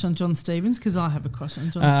man crush on John Stevens? Because I have a crush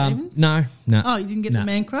on John Stevens. No. Oh, you didn't get the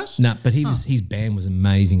man crush? No, but his band was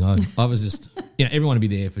amazing. I was just, everyone would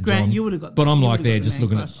be there for Grant, John. you would have got But I'm you like would have there got the just man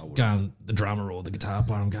looking crush. at going, the drummer or the guitar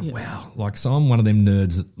player. I'm going, wow. Like, so I'm one of them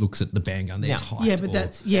nerds that looks at the band going, they're tight. Yeah,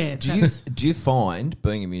 but Do you find,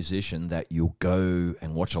 being a musician, that you'll go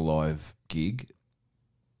and watch a live gig,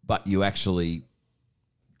 but you actually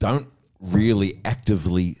don't really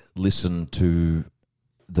actively listen to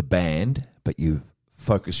the band, but you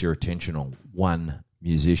focus your attention on one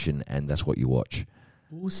musician and that's what you watch?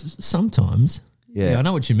 Well, sometimes. Yeah. I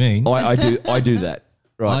know what you mean. I do that.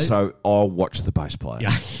 Right, I- so I'll watch the bass player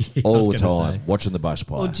Yeah, I all was the gonna time, say. watching the bass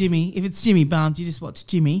player. Or Jimmy. If it's Jimmy Barnes, you just watch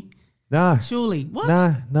Jimmy. No. Surely. What?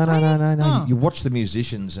 No. Oh. You watch the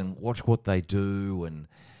musicians and watch what they do, and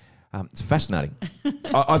it's fascinating.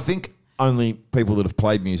 I think only people that have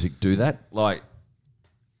played music do that. Like,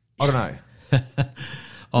 I don't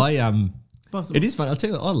know. Possible. It is fun. I'll tell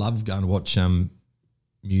you, I love going to watch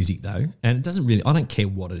music though, and it doesn't really. I don't care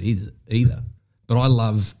what it is either, but I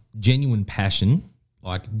love genuine passion,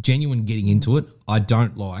 like genuine getting into it. I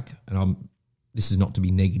don't like, and this is not to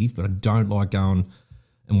be negative, but I don't like going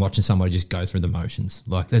and watching somebody just go through the motions.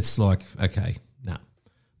 Like that's like, okay, no.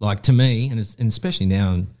 Like to me, and especially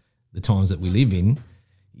now in the times that we live in,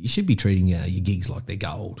 you should be treating your gigs like they're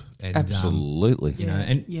gold. And, Absolutely. you know,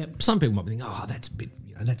 and some people might be thinking, oh, that's a bit,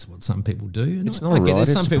 that's what some people do. And It's not a right,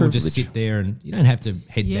 Some it's a people just privilege. sit there and you don't have to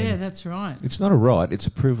headbang. Yeah, that's right. It's not a right, it's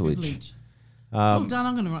a privilege. Well done.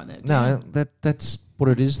 I'm going to write that down. No, that's what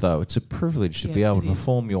it is, though. It's a privilege to be able to it is.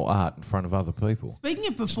 perform your art in front of other people. Speaking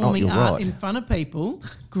of not performing your art right. in front of people,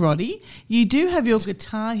 Groddy, you do have your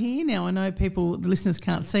guitar here. Now, I know the listeners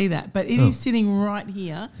can't see that, but it is sitting right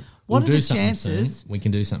here. What We'll are do the something chances soon. We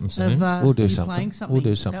can do something soon. of We'll do you something. playing something? We'll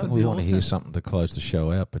do That something. would We be want to hear awesome. something to close the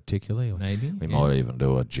show out, particularly. Maybe, We yeah. might even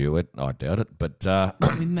do a duet. I doubt it, but Not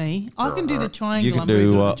with me. I can do the triangle. you can I'm very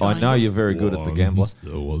good do. at the I know triangle. you're very good at the gambler.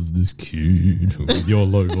 There was this kid with your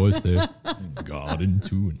low voice there. Got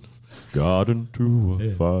into it. Garden to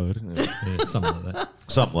a fight. Yeah, something like that.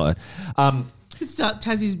 Something like that. Could start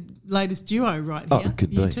Tassie's latest duo right here. Oh, it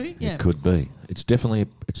could You be. two? Yeah. It could be. It's definitely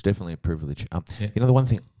a privilege. Yeah. You know, the one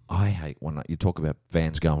thing I hate when you talk about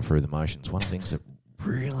bands going through the motions, one of the things that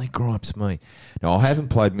really gripes me. Now, I haven't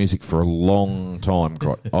played music for a long time.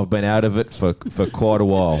 I've been out of it for quite a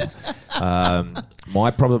while.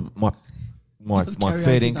 My Does fair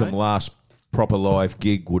karaoke, income though. last proper live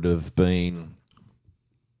gig would have been,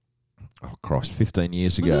 15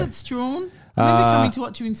 years Was ago. it at Strawn? I remember coming to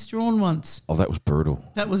watch you in Strawn once. Oh, that was brutal.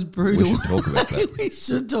 That was brutal. We should talk about that. We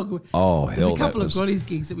should talk about Oh, There's hell, a couple that of was... Groddy's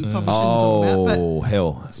gigs that we probably shouldn't talk about. Oh,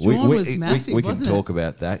 hell. Strawn was massive, we can wasn't talk it?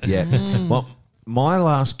 about that, yeah. Well, my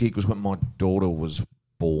last gig was when my daughter was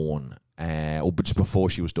born, or just before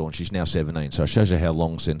she was born. She's now 17, so it shows you how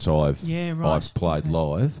long since I've played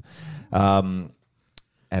live.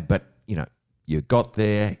 But, you know, you got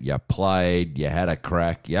there, you played, you had a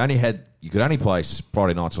crack. You could only play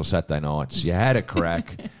Friday nights or Saturday nights. You had a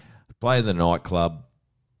crack, play in the nightclub,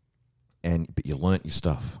 but you learnt your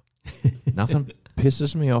stuff. Nothing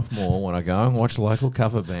pisses me off more when I go and watch local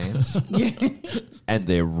cover bands Yeah. and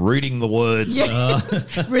they're reading the words. Yes.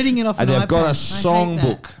 Reading it off And an they've got iPad. I a hate that.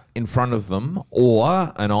 songbook in front of them or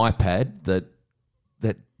an iPad that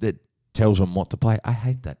tells them what to play. I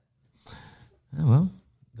hate that. Oh, well,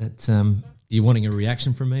 that's you're wanting a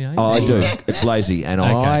reaction from me, eh? Oh, I do. It's lazy. And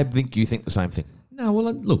Okay. I think you think the same thing. No,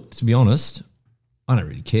 well, look, to be honest, I don't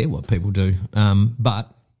really care what people do.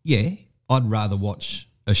 But yeah, I'd rather watch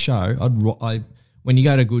a show. When you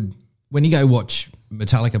go watch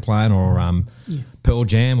Metallica playing or Pearl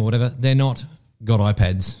Jam or whatever, they're not got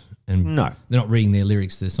iPads and No. they're not reading their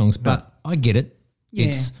lyrics to their songs. But I get it.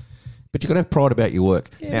 Yeah. But you've got to have pride about your work.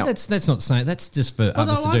 Yeah, now, that's not saying that's just for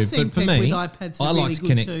others Although to I've do. seen But for people me, with iPads that I are like really to good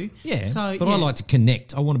connect. too. Yeah, So, but I like to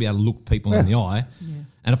connect. I want to be able to look people in the eye,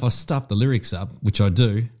 and if I stuff the lyrics up, which I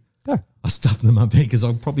do, Yeah. I stuff them up because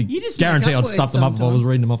I'll probably You just guarantee make up I'd stuff words them up if I was sometimes.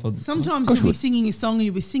 reading them off. Sometimes course you'll be you would. singing a song and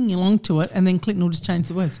you'll be singing along to it, and then Clinton will just change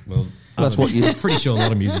the words. Well, That's what you- I'm pretty sure a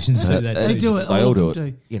lot of musicians do that. They too. do it. They all all of do them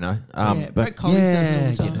it. do. You know. Yeah, But Brett Collins does it all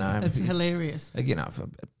the time. you know, That's hilarious. you know,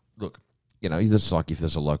 look, you know, it's like if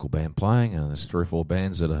there's a local band playing and there's 3 or 4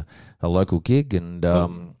 bands at a local gig and,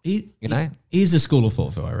 you know. Here's a school of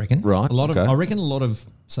thought, I reckon. Right, I reckon a lot of,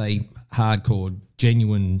 say, hardcore,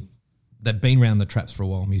 genuine, they've been around the traps for a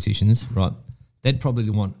while, musicians, right? They'd probably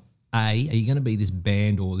want, are you going to be this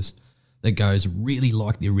band or this that goes really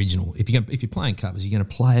like the original? If you're playing covers, you're going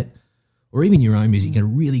to play it, or even your own music, you're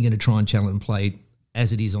really going to try and challenge and play it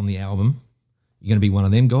as it is on the album. You're going to be one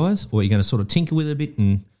of them guys, or you're going to sort of tinker with it a bit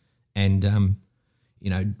and you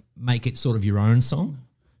know, make it sort of your own song.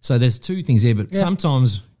 So there's 2 things there, but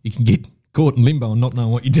sometimes you can get caught in limbo and not know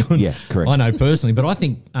what you're doing. Yeah, correct. I know personally, but I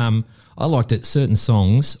think I like to certain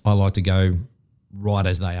songs. I like to go right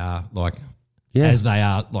as they are, like as they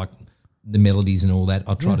are, like the melodies and all that.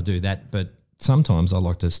 I try to do that, but sometimes I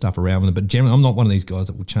like to stuff around with it. But generally, I'm not one of these guys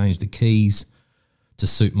that will change the keys to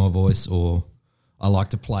suit my voice, or I like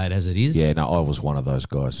to play it as it is. Yeah, no, I was one of those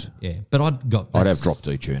guys. Yeah, but I'd have drop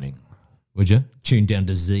D tuning. Would you tune down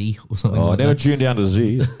to Z or something? Oh, I like never that? tuned down to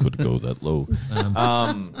Z. Could go that low.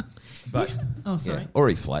 But Oh, sorry. yeah, or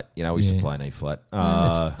E flat. You know, we used to play an E flat.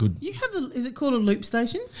 That's good. You have is it called a loop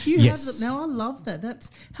station? You Yes. have now I love that. That's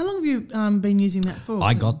how long have you been using that for?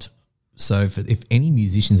 I got So if any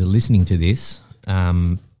musicians are listening to this,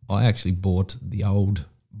 I actually bought the old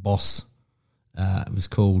Boss. It was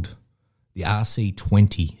called the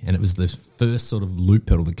RC20, and it was the first sort of loop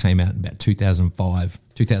pedal that came out in about 2005,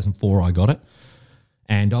 2004 I got it.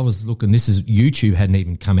 And I was looking, YouTube hadn't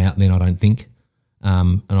even come out then, I don't think.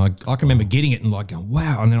 And I can remember getting it and like going,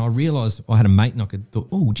 wow. And then I realised I had a mate and I thought,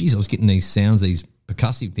 oh, geez, I was getting these sounds, these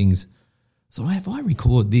percussive things. I thought, if I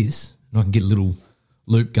record this and I can get a little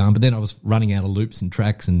loop going, but then I was running out of loops and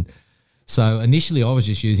tracks. And so initially I was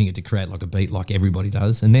just using it to create like a beat like everybody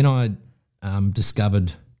does. And then I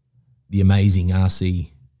discovered the amazing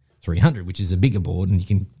RC300, which is a bigger board, and you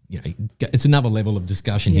can, it's another level of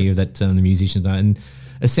discussion here that the musicians know. And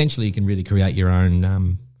essentially you can really create your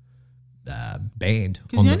own band.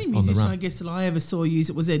 Because the only musician I guess that I ever saw use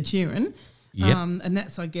it was Ed Sheeran. Yep. And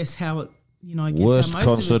that's, I guess, how it, I guess worst how most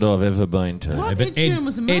concert of us, I've ever been to. What? But Ed Sheeran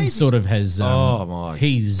was amazing. Ed sort of has. Oh my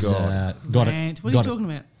he's God. Got Rant. it. What are you talking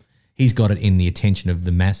about? He's got it in the attention of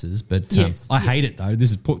the masses, but Yes. I hate it though.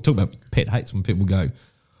 This is talk about pet hates when people go,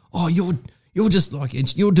 "Oh, you're just like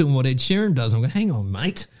you're doing what Ed Sheeran does." I'm going, "Hang on,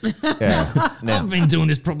 mate. Yeah. Now, I've been doing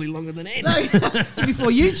this probably longer than Ed." Before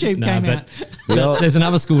YouTube came out. But there's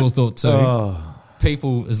another school of thought too. Oh.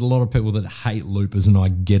 There's a lot of people that hate loopers, and I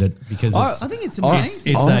get it because I think it's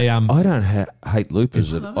amazing. it's I don't hate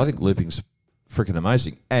loopers. I think looping's freaking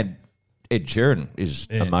amazing. And Ed Sheeran is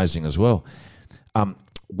amazing as well.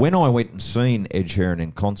 When I went and seen Ed Sheeran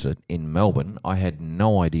in concert in Melbourne, I had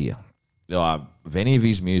no idea of any of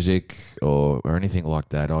his music or anything like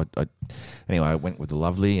that. Anyway, I went with the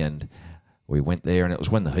Lovely, and we went there, and it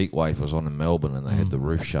was when the heat wave was on in Melbourne, and they had the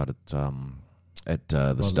roof shut at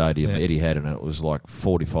the stadium Eddie had, and it was like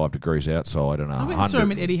 45 degrees outside, and I went and saw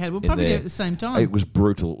him at Eddie had. We'll probably there at the same time. It was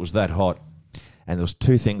brutal. It was that hot. And there was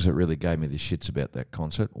two things that really gave me the shits about that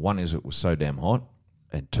concert. One is it was so damn hot.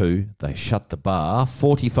 And two, they shut the bar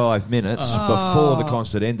 45 minutes before the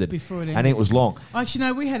concert ended. Before it ended. And it was long. Actually,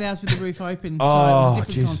 no, we had ours with the roof open, so it was a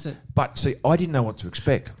different concert. But see, I didn't know what to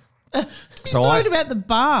expect. So worried about the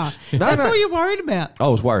bar. That's all you're worried about. I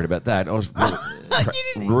was worried about that. I was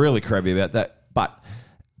really crabby about that. But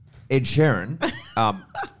Ed Sheeran, I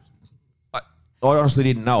honestly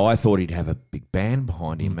didn't know. I thought he'd have a big band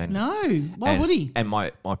behind him. And, No, why would he? And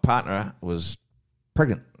my partner was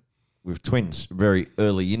pregnant with twins very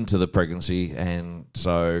early into the pregnancy, and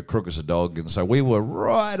so crook as a dog, and so we were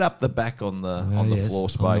right up the back on the floor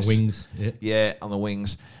space. On the wings. Yeah, on the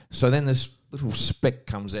wings. So then this little speck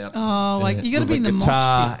comes out. Oh, like you got to be in the mosh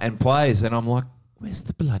guitar pit. and plays, and I'm like, where's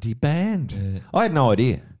the bloody band? Yeah. I had no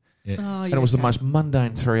idea. Oh, And it was the most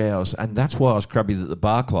mundane 3 hours, and that's why I was crabby that the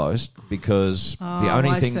bar closed, because the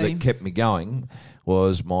only thing that kept me going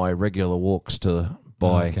was my regular walks to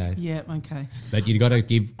buy. Okay. Yeah, okay. But you got to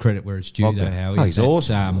give credit where it's due, though, Howie. Oh, he's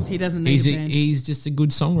awesome. He doesn't need a band. He's just a good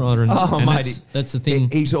songwriter. And Mate, that's the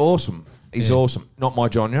thing. He's awesome. He's awesome. Not my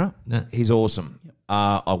genre. No. He's awesome.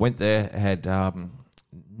 I went there, had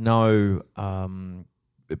no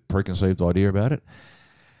preconceived idea about it.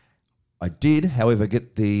 I did, however,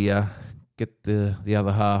 get the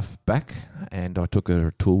other half back, and I took her to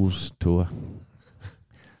a Tools tour.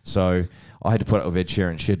 So I had to put up with Ed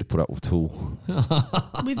Sheeran. She had to put up with Tool.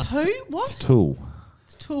 With who? What? Tool.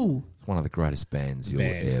 It's Tool. It's one of the greatest bands you'll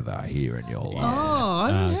ever hear in your life. Oh,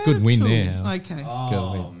 I didn't heard good of win Tool. there, Hal. Okay.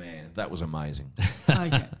 Oh, man. That was amazing.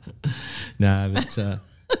 Okay. No, it's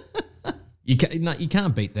you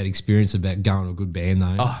can't beat that experience about going to a good band,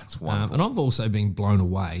 though. Oh, it's wonderful. And I've also been blown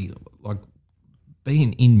away, like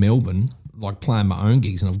being in Melbourne, like playing my own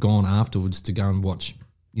gigs, and I've gone afterwards to go and watch,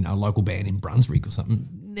 a local band in Brunswick or something.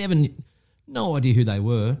 No idea who they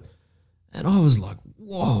were, and I was like,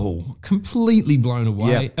 whoa, completely blown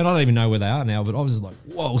away. Yeah. And I don't even know where they are now, but I was like,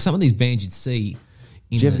 whoa, some of these bands you'd see.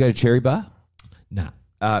 Did you ever go to Cherry Bar? Nah.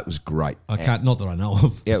 It was great. I can't, not that I know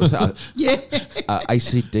of. Yeah, it was Yeah.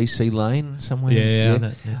 ACDC Lane somewhere.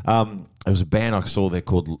 Yeah, I know, It was a band I saw there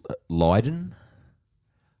called Leiden.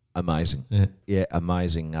 Amazing. Yeah,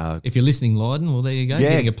 amazing. If you're listening, Leiden, well, there you go.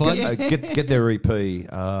 Getting a plug. Get their EP, Leedon.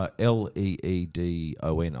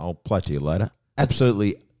 I'll play it to you later.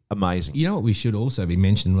 Absolutely amazing. You know what we should also be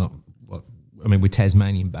mentioning? We're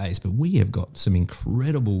Tasmanian based, but we have got some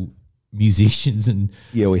incredible musicians, and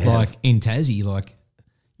Yeah, we have. like in Tassie, like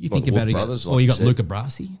you think the about it, Wolf Brothers, or like you you got said. Luca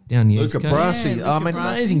Brasi down the East Luca Coast. Brasi. Yeah, I Luca mean,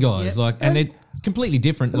 Brasi. Amazing guys, Yep. like, and they're completely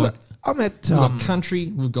different. Like I met we've got country,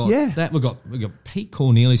 we've got that, we've got Pete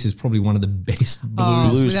Cornelius is probably one of the best blues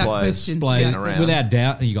blues without players question. players getting around. without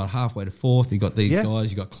doubt. And you got Halfway to Fourth. You got these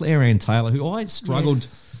guys. You got Claire Ann Taylor, who I struggled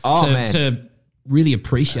Yes. Oh, man. to really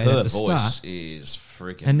appreciate her at the voice start. is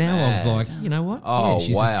freaking And now mad. I've you know what? Oh,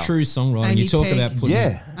 she's wow. a true songwriter. And Amy you talk Pegg. about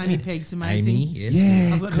putting Amy Pegg's amazing. Amy, yes.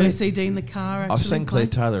 Yeah. I've got her CD in the car. Actually, I've seen Claire playing.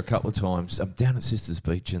 Taylor a couple of times. I'm down at Sisters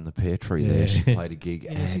Beach in the pear tree there. She played a gig.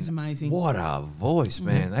 Yeah, and she's amazing. What a voice,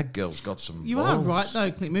 man. That girl's got some You balls. are right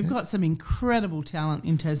though, Clint. We've got some incredible talent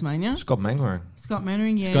in Tasmania. Scott Mangering. Scott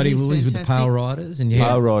Mannering, yeah, Scotty he's Woolies with the fantastic. Pale Riders. And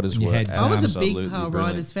Pale Riders and you were had, I was a absolutely big Pale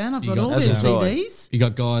brilliant. Riders fan. I've You got got- all their As was I. CDs. You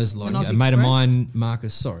got guys like And Oz a mate of Express. mine,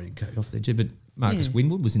 Marcus. Sorry, to cut you off there, Jim, but Marcus Yeah.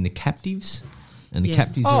 Winwood was in the Captives, and the Yes.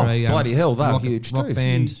 Captives Oh, are a bloody hell, they were rock, huge rock too.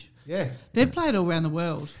 band. Huge. Yeah. They've played all around the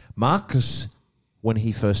world. Marcus, when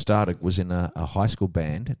he first started, was in a high school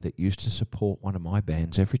band that used to support one of my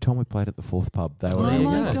bands every time we played at the Fourth Pub. They were Oh our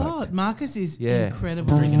my rock God, act. Marcus is Yeah.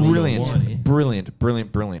 incredible. Brilliant, wine, yeah.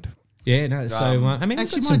 brilliant. Yeah, no. So I mean, we've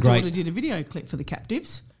Actually, got my some daughter great. did a video clip for the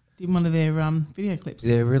Captives. Did one of their video clips.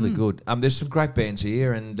 They're really good. There's some great bands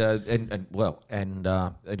here, and you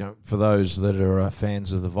know, for those that are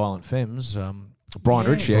fans of the Violent Femmes, Brian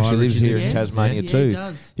Yeah. Ritchie actually Brian lives Ritchie, here in yes. Tasmania Yeah, too. he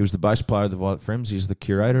does. He was the bass player of the Violent Femmes. He's the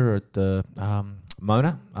curator at the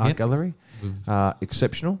Mona Art Yep. Gallery.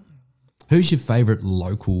 Exceptional. Who's your favourite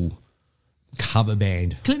local cover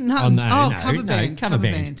band? Clinton Hutton. no, cover band. cover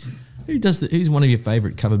band. Who's one of your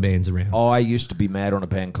favourite cover bands around? I used to be mad on a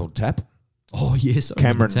band called Tap. Oh yes, I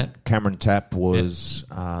remember Tap. Cameron Tapp was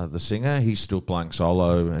the singer. He's still playing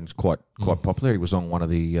solo and quite popular. He was on one of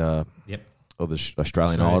the Yep. or the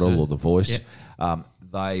Australian Australia's Idol Own. or The Voice. Yep.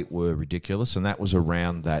 They were ridiculous, and that was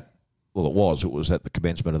around that. Well, it was at the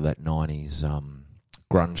commencement of that '90s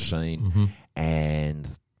grunge scene, and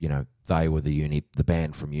you know they were the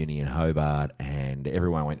band from uni in Hobart, and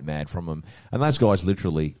everyone went mad from them. And those guys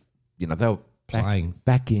literally, you know, they were Playing.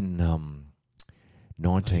 back in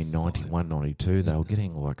 1991, 92. They were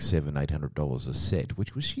getting like $700-800 a set,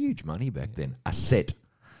 which was huge money back then. A set,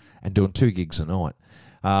 and doing 2 gigs a night.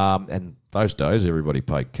 And those days, everybody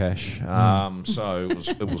paid cash. So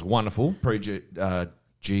it was wonderful.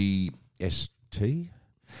 GST.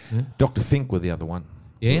 Dr. Fink were the other one.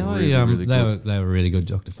 Yeah, Really good. they were really good,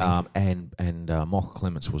 Dr. Fink. And Michael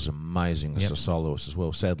Clements was amazing as Yep. a soloist as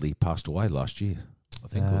well. Sadly, he passed away last year, I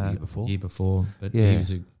think, or the year before. Year before, but Yeah. he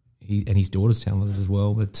was and his daughter's talented as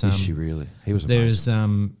well. But Is she really? He was amazing.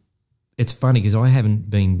 there's it's funny because I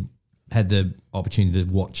haven't had the opportunity to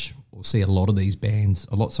watch or see a lot of these bands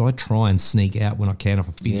a lot, so I try and sneak out when I can. If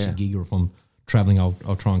I finish a gig or if I'm traveling, I'll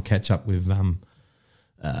try and catch up with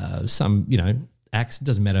some acts. It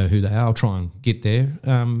doesn't matter who they are. I'll try and get there.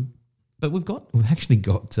 But we've actually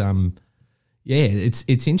got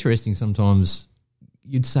it's interesting sometimes.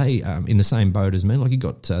 You'd say in the same boat as me, like you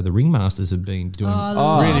got the Ringmasters have been doing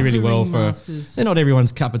really, really well Ringmasters. they're not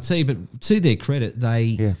everyone's cup of tea, but to their credit,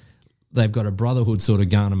 they've got a brotherhood sort of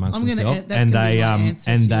going amongst I'm going themselves, to. and That's they gonna be my answer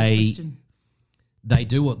and to your they question. they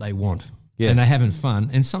do what they want, Yeah. and they're having fun.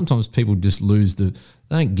 And sometimes people just lose they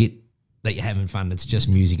don't get that you're having fun. It's just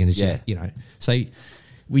music, and it's just, So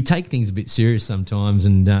we take things a bit serious sometimes,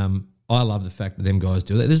 and I love the fact that them guys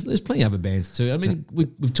do that. There's plenty of other bands too. I mean, we've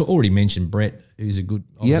already mentioned Brett, who's a good.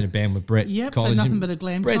 I was in a band with Brett. Yep, so Collins. nothing but a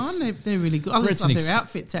glam Brett's- time. They're really good. I Brett's just love an their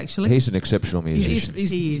outfits, actually. He's an exceptional musician.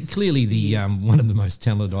 He's He is. clearly the He is. one of the most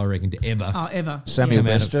talented, I reckon, to ever. Ever. Samuel Come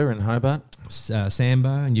out of- Bester in Hobart.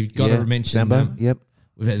 Samba, and you've got to mention Sambo. Yep.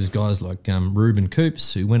 We've had these guys like Ruben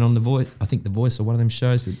Coops who went on The Voice, I think The Voice or one of them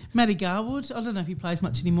shows. But Matty Garwood. I don't know if he plays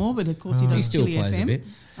much anymore, but of course he does. he still Chili plays a FM, bit.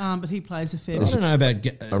 but he plays a fair I bit. don't know about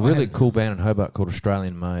A really cool band in Hobart called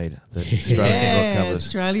Australian Made that Australian Rock covers.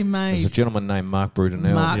 Australian There's a made. gentleman named Mark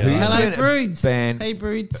Brudenell. Mark, who used to hello, be in a Broods. band, Hey,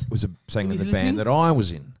 Broods. was sang in He's the band listening? that I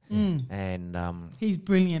was in. And He's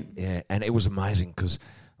brilliant. yeah, and it was amazing because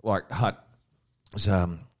like Hut was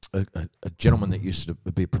a gentleman that used to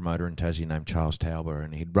be a promoter in Tassie named Charles Tauber,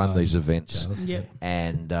 and he'd run these events. Charles. Yep.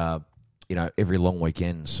 And every long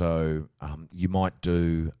weekend, so you might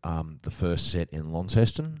do the first set in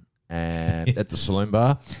Launceston and at the saloon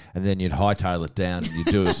bar, and then you'd hightail it down and you'd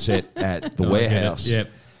do a set at the warehouse.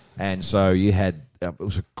 Yep. And so you had it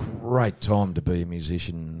was a great time to be a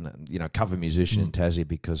musician, cover musician in Tassie,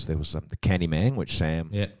 because there was the Candyman, which Sam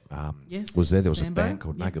Yep. Yes, was there. There was Sambo. a band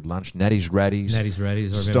called Yep. Naked Lunch, Natty's Raddies, Natty's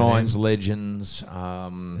Raddies, I Stein's remember Legends.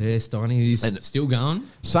 them. Yeah, Steiny, he's and- still going.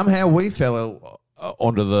 Somehow we fell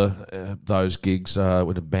onto those gigs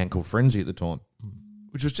with a band called Frenzy at the time,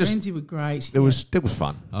 which was just Frenzy were great. it was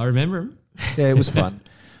fun. I remember him. Yeah, it was fun.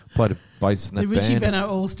 Played a bass in that The Richie band. Benno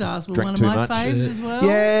All Stars were Drank one of too my much. faves as well.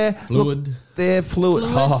 Yeah, Fluid. Look, they're Fluid.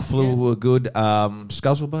 Fluid, Oh, Fluid yeah. were good.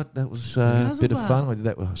 Scuzzlebutt, that was a bit of Scuzzlebutt. fun. We did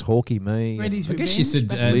that with Hawkeye, me. Freddie's I guess Revenge. you should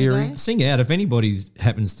back in the Leary. day. sing out. If anybody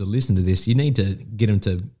happens to listen to this, you need to get them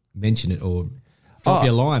to mention it or drop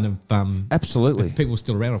you a line of Absolutely. if people are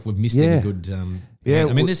still around, if we've missed Yeah. any good. Yeah,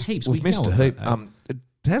 I mean, there's heaps. We've missed a heap.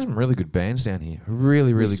 It has some really good bands down here.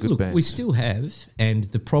 Really, really good bands. We still have, and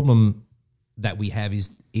the problem that we have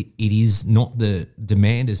is it is not the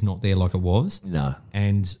demand is not there like it was. No.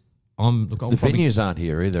 And I'm look. The venues aren't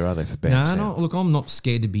here either, are they, for bands No, now? no. Look, I'm not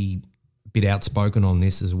scared to be a bit outspoken on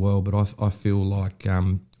this as well, but I feel like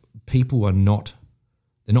people are not.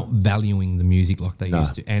 They're not valuing the music like they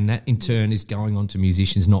used to, and that in turn is going on to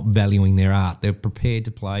musicians not valuing their art. They're prepared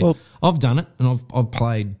to play. Well, I've done it, and I've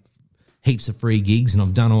played heaps of free gigs, and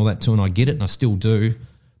I've done all that too, and I get it, and I still do.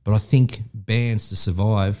 But I think bands to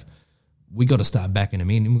survive, we got to start backing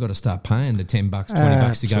them in, and we've got to start paying the $10,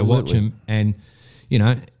 $20 to go watch them. And you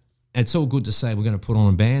know, it's all good to say we're going to put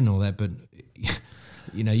on a band and all that, but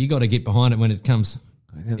you know, you got to get behind it when it comes.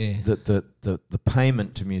 Yeah. The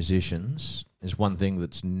payment to musicians is one thing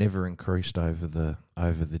that's never increased over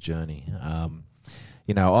the journey.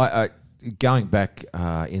 You know, I going back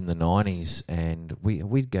in the 90s, and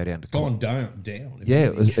we'd go down to down.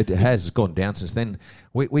 Yeah, it has gone down since then.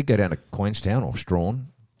 We'd go down to Queenstown or Strawn,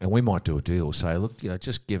 and we might do a deal. Say, look, you know,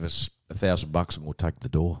 just give us $1,000 and we'll take the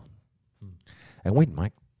door, and we'd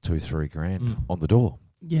make $2-3 grand on the door.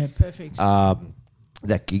 Yeah, perfect.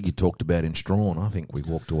 That gig you talked about in Strawn, I think we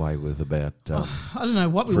walked away with about... I don't know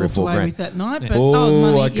what we 3 or walked 4 away grand. with that night, but Oh,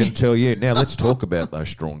 money, I can tell you. Now, let's talk about those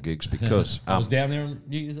Strawn gigs because... I was down there on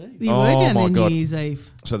New Year's Eve. You were down my there God. New Year's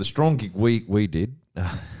Eve. So the Strawn gig we did...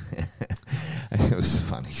 it was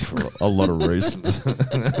funny for a lot of reasons.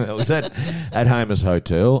 It was at Homer's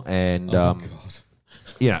Hotel, and... God.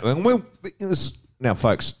 You know, and now,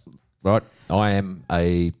 folks, right, I am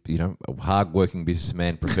a hard-working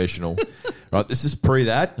businessman, professional. Right, this is pre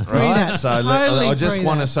that, right? that. So Totally I just pre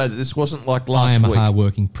want to that. say that this wasn't like last I am week. a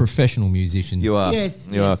hard-working professional musician. You are. Yes,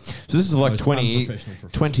 You are. yes. So this is like Most 20 unprofessional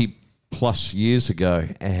 20 plus years ago,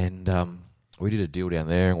 and we did a deal down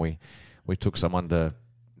there, and we took a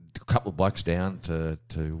couple of blokes down to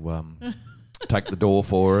take the door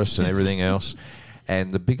for us and everything else.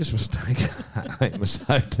 And the biggest mistake Amos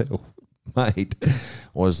Hotel made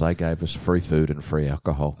was they gave us free food and free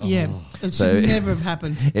alcohol. Yeah, it So- should never have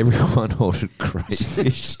happened. Everyone ordered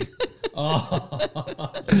crayfish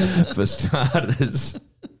for starters.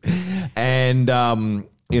 And,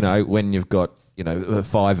 you know, when you've got,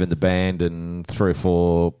 5 in the band and 3 or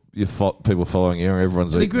 4 people following you,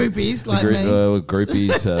 everyone's The eating- groupies, like group- me.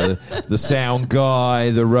 Groupies, the sound guy,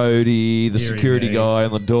 the roadie, the Here he security is. guy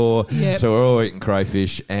on the door. Yep. So we're all eating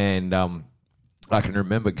crayfish, and I can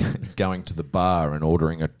remember going to the bar and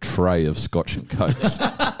ordering a tray of Scotch and Cokes.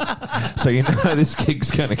 So you know this gig's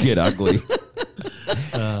going to get ugly.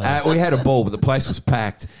 We had a ball, but the place was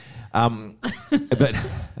packed. But there's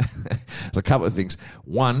a couple of things.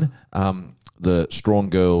 One, the Strong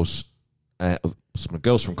girls, some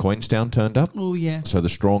girls from Queenstown turned up. Oh, yeah. So the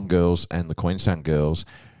Strong girls and the Queenstown girls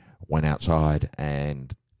went outside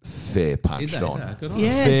and fair punched they? on. Yeah, good on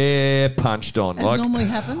Yes. Fair punched on. As normally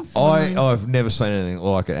happens. I've never seen anything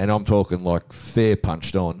like it, and I'm talking like fair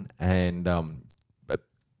punched on, and a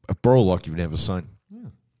brawl like you've never seen.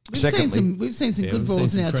 We've seen some good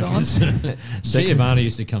balls in our time. Giovanni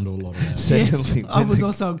used to come to a lot of that. Yes, Secondly, I was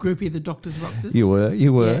also a groupie of the Doctors Rocksters. You were.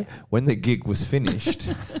 Yeah. When the gig was finished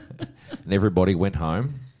and everybody went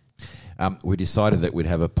home, we decided that we'd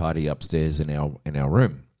have a party upstairs in our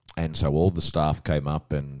room. And so all the staff came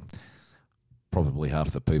up, and probably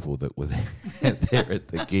half the people that were there at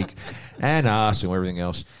the gig, and us and everything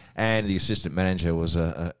else. And the assistant manager was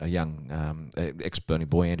a young ex-Burnie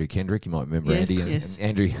boy, Andrew Kendrick. You might remember Yes, Andy. yes.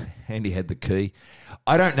 And Andy had the key.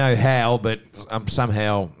 I don't know how, but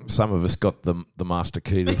somehow some of us got the master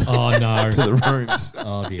key to Oh, no. to the rooms.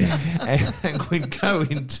 Oh, dear. And we'd go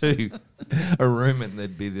into a room, and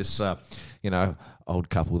there'd be this, old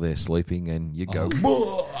couple there sleeping, and you go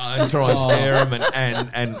 "Whoa," and try and scare them,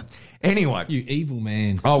 and anyway, You evil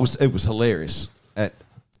man. it was hilarious. At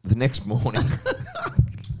the next morning,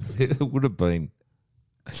 it would have been.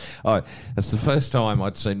 Oh, that's the first time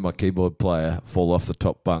I'd seen my keyboard player fall off the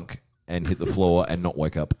top bunk and hit the floor and not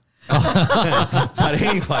wake up. But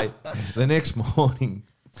anyway, the next morning,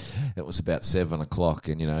 it was about 7 o'clock,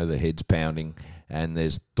 and the head's pounding, and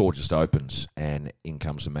there's door just opens, and in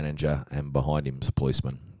comes the manager, and behind him's a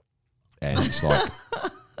policeman, and he's like,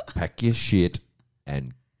 "Pack your shit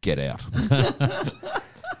and get out."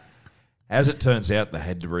 As it turns out, they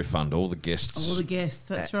had to refund all the guests. All the guests,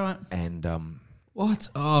 that's right. And What?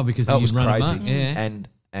 Oh, because that you was run crazy. amok. Yeah.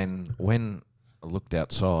 And when I looked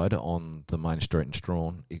outside on the main street in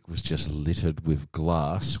Strawn, it was just littered with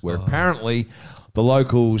glass, where apparently the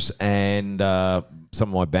locals and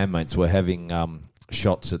some of my bandmates were having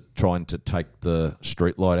shots at trying to take the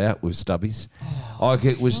street light out with stubbies.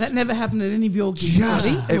 It was That never happened at any of your gigs,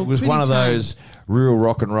 Scotty. it You're was pretty one of tame. those real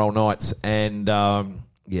rock and roll nights, and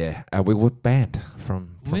we were banned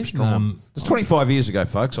from When, Strong. It's 25 years ago,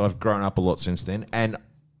 folks. I've grown up a lot since then, and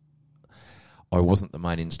I wasn't the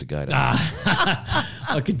main instigator.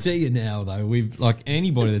 I can tell you now, though, we've like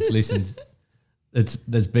anybody that's listened, that's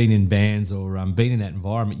been in bands or been in that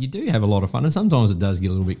environment, you do have a lot of fun, and sometimes it does get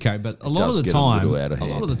a little bit carried. But a lot of the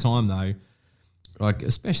time, though, like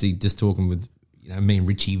especially just talking with me and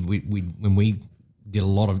Richie, we when we did a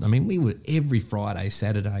lot of, we were every Friday,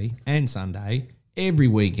 Saturday, and Sunday, every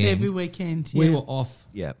weekend. Every weekend, we yeah. were off.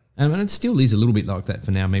 Yeah. And it still is a little bit like that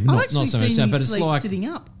for now, maybe I've not actually so seen much so, you but it's sleep like sitting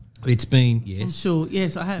up. it's been yes. I'm sure.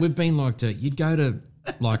 Yes, I have. We've been like you'd go to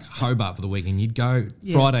like Hobart for the weekend. You'd go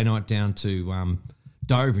Friday night down to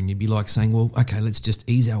Dover, and you'd be like saying, "Well, okay, let's just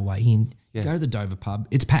ease our way in. Yeah. Go to the Dover pub.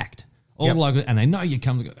 It's packed. All like, and they know you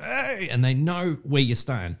come to go, hey, and they know where you're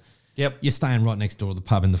staying. Yep. You're staying right next door to the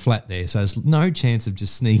pub in the flat there, so there's no chance of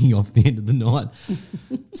just sneaking off the end of the night.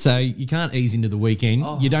 So you can't ease into the weekend.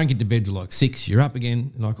 You don't get to bed till like 6. You're up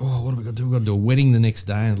again, like, oh, what have we got to do? We've got to do a wedding the next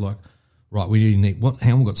day, and like, right, we need what?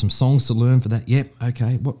 How we got some songs to learn for that? Yep,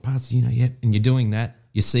 okay. What parts do you know? Yep, and you're doing that.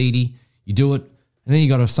 You're seedy. You do it, and then you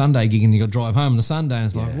got a Sunday gig, and you got to drive home on a Sunday, and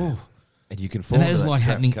it's like, whoa. And you can fall And that into is that like trap,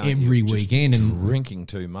 happening can't you? every Just weekend and- drinking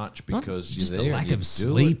too much because just you're the there lack and you of do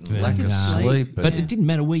sleep. it, and lack of sleep. But it didn't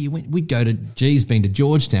matter where you went. We'd go to G's been to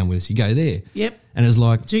Georgetown with us. You go there. Yep. And it's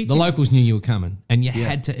like G10. the locals knew you were coming, and you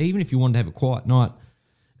had to, even if you wanted to have a quiet night.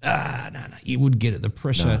 No, you would get it. The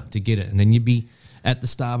pressure to get it, and then you'd be at the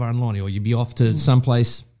Starbar and Lonnie, or you'd be off to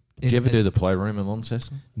someplace. Did you ever do the playroom in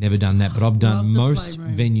Launceston? Never done that, but I've done Love the most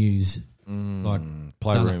playroom. venues. Like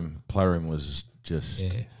Playroom was just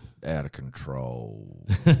out of control.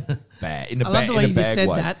 Bad in a I love the way you just bad said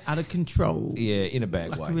way. that, out of control. Yeah, in a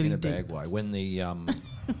bad Like way. really In a deep. bad way. When the I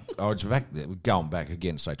was back there, going back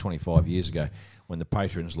again, say 25 years ago, when the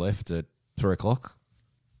patrons left at 3:00,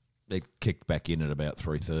 they kicked back in at about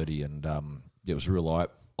 3:30, and it was a real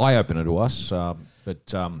eye opener to us.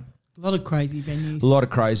 But A lot of crazy venues. a lot of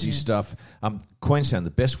crazy stuff. Queenstown,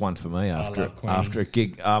 the best one for me after a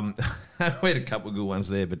gig. We had a couple of good ones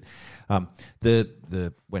there, but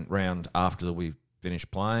the went round after we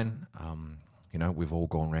finished playing. We've all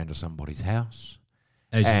gone round to somebody's house.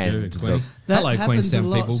 As And you do, the- Queen. That Hello, happens Queenstown a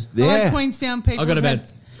lot. people. Hello, Yeah. Queenstown people. I've got We've about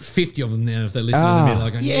had- 50 of them now. If they listen to me,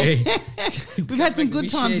 like, We've had some good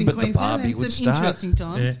times in But the Queenstown Barbie and would some start. interesting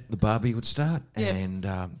times. Yeah. The Barbie would start, Yeah. and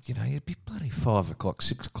it'd be bloody 5:00,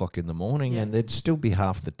 6:00 in the morning, and there'd still be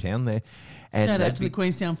half the town there. And Shout they'd out to be the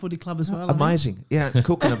Queenstown Footy Club as well. I mean. amazing, yeah,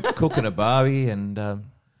 cooking a Barbie, and I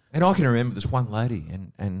can remember this one lady,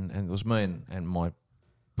 and it was me and my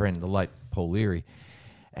friend, the late Paul Leary,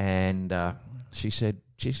 and she said,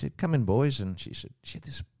 "Come in, boys," and she said she had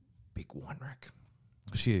this big wine rack.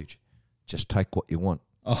 It was huge. Just take what you want.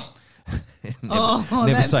 Oh.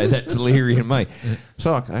 Never that's say that to Leary and me.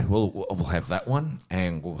 So, okay, well, we'll have that one,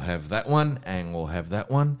 and we'll have that one, and we'll have that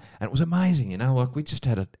one. And it was amazing, like we just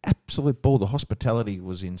had an absolute ball. The hospitality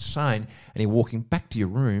was insane. And you're walking back to your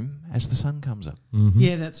room as the sun comes up.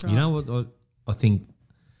 Yeah, that's right. You know what? I think,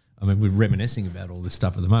 we're reminiscing about all this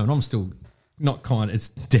stuff at the moment. I'm still not it's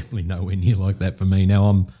definitely nowhere near like that for me. Now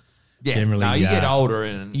I'm generally. No, you get older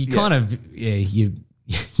and You kind of,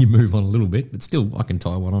 you move on a little bit, but still I can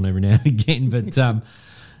tie one on every now and again. But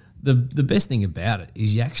the best thing about it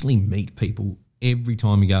is you actually meet people every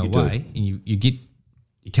time you go away, and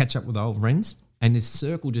you catch up with old friends, and this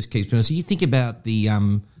circle just keeps going. So you think about the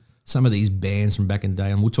some of these bands from back in the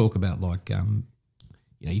day, and we'll talk about like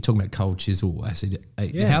you're talking about Cold Chisel, Acid,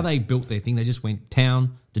 how they built their thing. They just went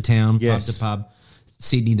town to town, Yes. pub to pub.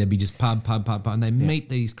 Sydney, there'd be just pub, and they meet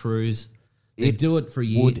these crews. They do it for a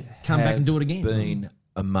year, come back and do it again. Been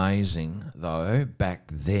amazing though back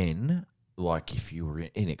then. Like if you were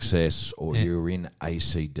in Excess or you were in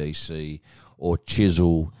AC/DC or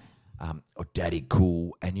Chisel or Daddy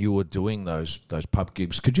Cool, and you were doing those pub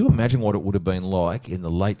gigs. Could you imagine what it would have been like in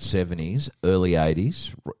the late 70s, early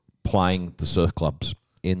 80s, playing the surf clubs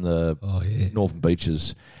in the northern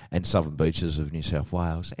beaches and southern beaches of New South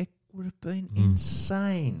Wales? It would have been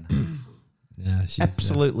insane. Yeah, she's,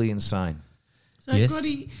 Absolutely insane. So, Yes.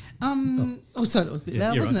 Grotty, sorry, that was a bit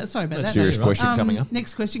loud, you're wasn't right. it? Sorry about that. Serious right. question coming up.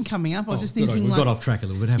 Next question coming up. I was just good, thinking, we like, got off track a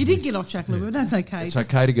little bit, haven't you we? did get off track a little bit, but that's okay. It's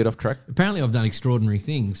okay to get off track. Apparently I've done extraordinary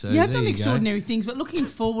things. So You have there done you go. extraordinary things, but looking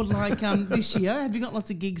forward, like this year, have you got lots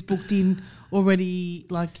of gigs booked in already,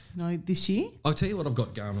 like, this year? I'll tell you what I've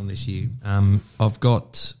got going on this year. I'm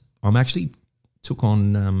actually took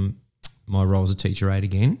on my role as a teacher aide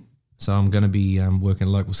again. So I'm going to be working at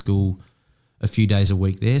a local school a few days a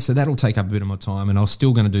week there. So that'll take up a bit of my time, and I'm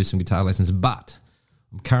still going to do some guitar lessons. But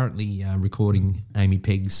I'm currently recording Amy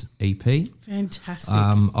Pegg's EP. Fantastic.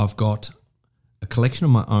 I've got a collection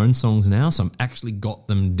of my own songs now, so I'm actually got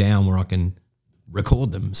them down where I can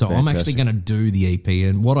record them. So I'm actually going to do the EP,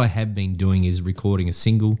 and what I have been doing is recording a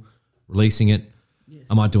single, releasing it. Yes.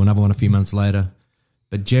 I might do another one a few months later,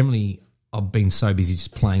 but generally I've been so busy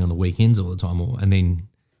just playing on the weekends all the time, and then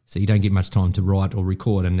so you don't get much time to write or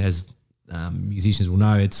record. And as musicians will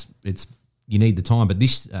know, it's you need the time. But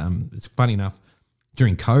this, it's funny enough,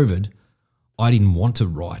 during COVID, I didn't want to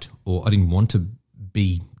write or I didn't want to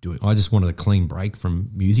be doing. I just wanted a clean break from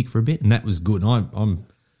music for a bit, and that was good. And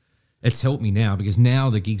it's helped me now because now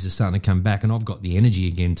the gigs are starting to come back, and I've got the energy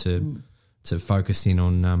again to focus in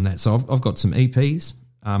on that. So I've got some EPs.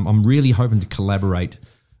 I'm really hoping to collaborate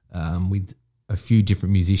with a few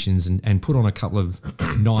different musicians and put on a couple of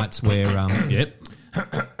nights where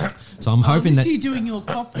So I'm hoping that you doing your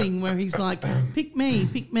cough thing where he's like, pick me.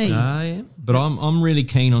 Yeah. But I'm really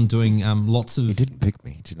keen on doing lots of. You didn't pick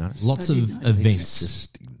me. Did you notice? Lots of events.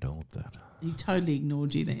 Just ignored that. He totally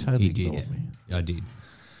ignored you then. Totally He did. ignored me. I did.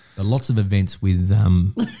 But lots of events with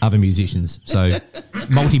other musicians. So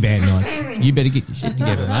multi-band nights. You better get your shit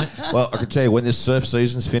together, mate. Well, I can tell you when this surf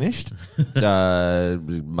season's finished,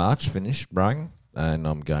 March finished, rang, and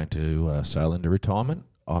I'm going to sail into retirement.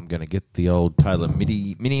 I'm going to get the old Taylor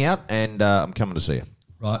Mini out, and I'm coming to see you.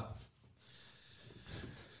 Right.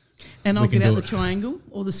 And I'll We can get out do the it. triangle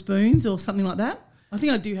or the spoons or something like that. I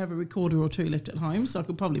think I do have a recorder or two left at home, so I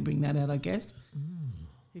could probably bring that out, I guess.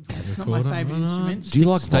 It's not my Recorder? favourite instrument. Do you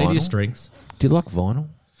like Stay to your vinyl? strengths. Do you like vinyl?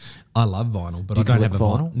 I love vinyl, but Do I you don't have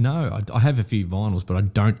collect a vinyl? No, I have a few vinyls, but I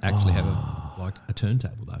don't actually have a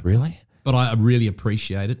turntable though. Really? But I really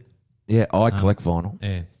appreciate it. Yeah, I collect vinyl.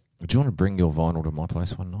 Yeah. Do you want to bring your vinyl to my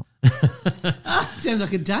place one night? Sounds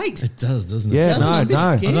like a date. It does, doesn't it? Yeah, Sounds a bit no.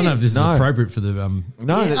 I scared. don't know if this No. is appropriate for the.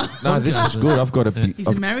 No, this is good. I've got a. He's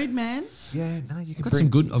a married man. Yeah, no, you can I've got bring. some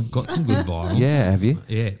good. I've got some good vinyl. Yeah, have you?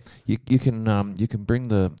 Yeah. You can bring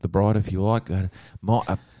the bride if you like.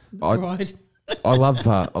 Right. I love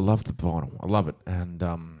the vinyl. I love it. And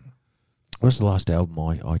what's the last album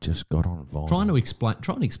I just got on vinyl?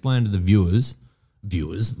 Try and explain to the viewers,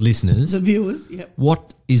 listeners, The viewers, yep.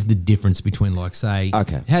 what is the difference between, like, say,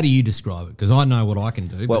 Okay. how do you describe it? Because I know what I can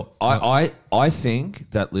do. Well, but I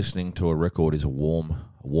think that listening to a record is a warmer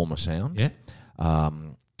sound. yeah,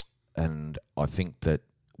 And I think that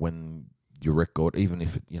when your record, even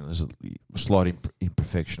if there's a slight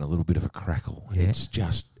imperfection, a little bit of a crackle, Yeah.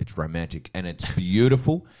 it's romantic and it's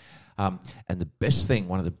beautiful. And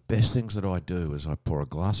one of the best things that I do is I pour a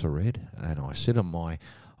glass of red and I sit on my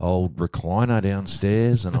old recliner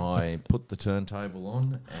downstairs and I put the turntable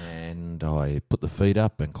on and I put the feet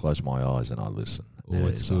up and close my eyes and I listen. Oh, And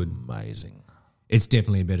it's good. Amazing. it's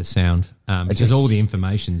definitely a better sound because all the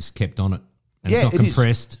information's kept on it. And Yeah, it's it not is.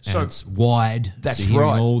 as So it's wide. that's so you're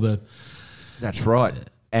hearing right. All the That's right.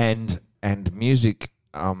 And music,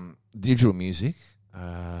 digital music,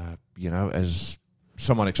 as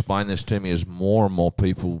someone explained this to me, as more and more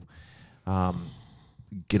people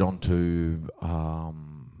get onto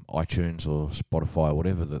iTunes or Spotify or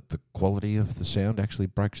whatever, the quality of the sound actually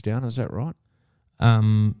breaks down. Is that right?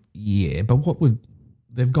 yeah, but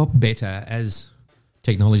they've got better as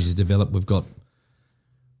technology's developed.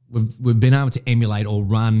 We've been able to emulate or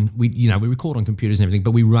run. We record on computers and everything,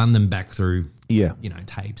 but we run them back through Yeah.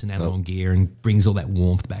 tapes and analog gear and brings all that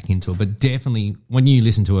warmth back into it. But definitely when you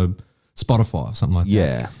listen to a Spotify or something like that,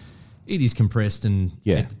 Yeah. it is compressed and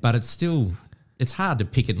Yeah. but it's hard to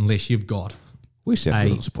pick it unless you've got We sound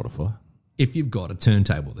good Hey. on Spotify. if you've got a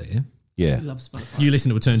turntable there. Yeah. I love Spotify. You listen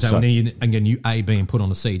to a turntable So- and then you A, B and put on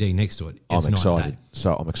a CD next to it. It's I'm night and excited. day.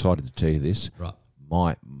 So I'm excited to tell you this. Right.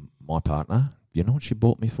 My partner, you know what she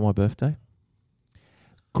bought me for my birthday?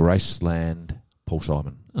 Graceland Paul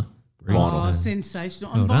Simon. Great. Oh,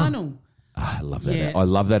 sensational. On Well done. vinyl. I love that. Yeah. I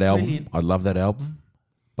love that album. Brilliant. I love that album.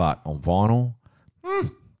 But on vinyl,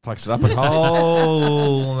 takes it up a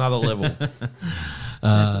whole another level.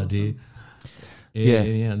 Oh dear. Yeah.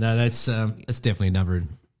 Yeah. No, that's definitely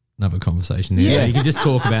another conversation there. Yeah. You can just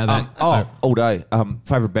talk about that. All day.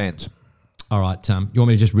 Favorite bands? All right. You want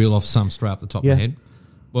me to just reel off some straight off the top Yeah. of my head?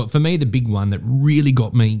 Well, for me, the big one that really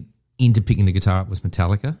got me into picking the guitar up was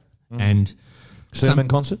Metallica, and See them in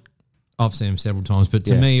concert? I've seen them several times. But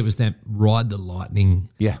to Yeah. me, it was that Ride the Lightning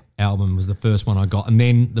Yeah. album was the first one I got, and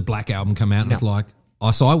then the Black Album came out, and it's Yeah. like,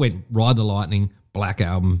 so I went Ride the Lightning, Black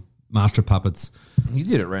Album, Master of Puppets. You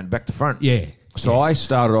did it round back to front. Yeah. So I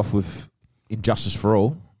started off with Injustice for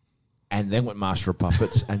All, and then went Master of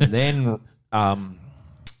Puppets, and then Ride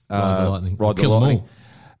the Lightning. Ride the Kill 'em Lightning. all.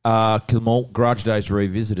 Kilmore, Garage Days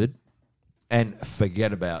Revisited, and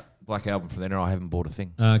forget about Black Album from then. I haven't bought a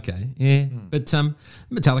thing. Okay, yeah. But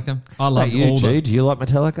Metallica, I loved you, all G, the... do you like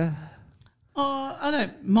Metallica? Oh, I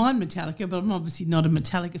don't mind Metallica, but I'm obviously not a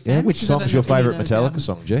Metallica fan. Yeah, which because I song's don't your know any of favourite those Metallica albums.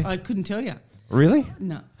 song, G? I couldn't tell you. Really?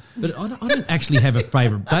 No. But I don't actually have a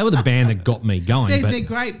favourite. They were the band that got me going. They're but a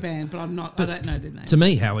great band, but I'm not. I don't know their names. to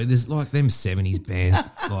me, Howie, there's like them 70s bands.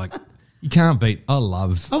 Like, you can't beat... I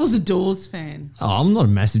love... I was a Doors fan. Oh, I'm not a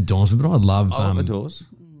massive Doors fan, but I love... I love the Doors.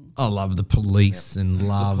 I love the Police and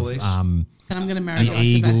love... Police. And I'm going to marry The Guy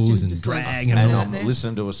Eagles Sebastian, and just Drag leave and it And out I'm there.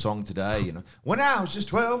 listening to a song today, you know. When I was just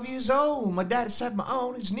 12 years old, my daddy sat me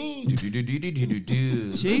on his knee. Jesus,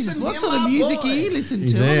 Listen what here, sort of my music boy. are you listening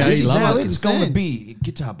He's to? there, I'm This he is loves how it. it's going to concerned. be.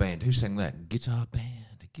 Guitar band. Who sang that? Guitar band.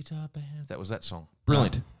 That was that song.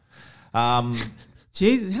 Brilliant.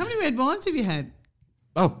 Jesus, how many red wines have you had?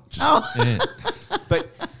 Yeah. But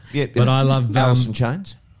yeah, But I love... Alice in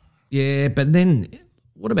Chains. yeah, but then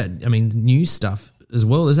what about... I mean, new stuff as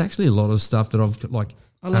well. There's actually a lot of stuff that I've... like.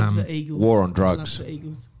 I love the Eagles. War on I Drugs. love the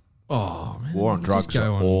Eagles. Oh, man. War on just Drugs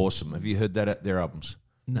go are on. awesome. Have you heard that their albums?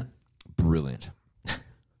 No. Brilliant.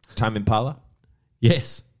 Tame Impala.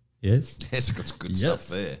 Yes. Yes. Yes, it's got good Yes. stuff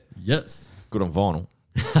there. Yes. Good on vinyl.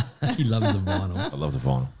 He loves the vinyl. I love the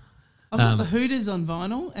vinyl. I've got the Hooters on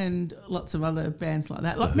vinyl and lots of other bands like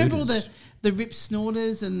that. Like, remember all Hooters. the Rip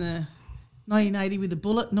Snorters and the 1980 with a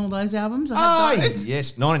Bullet and all those albums? I Oh, had those.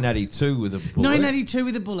 yes. 1982 with a bullet. 1982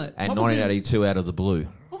 with a Bullet. And What was 1982 Out of the Blue.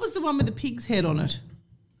 what was the one with the pig's head on it?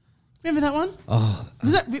 Remember that one? Oh,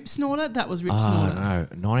 Was that Rip Snorter? That was Rip Oh, Snorter. no.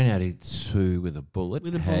 1982 with a bullet.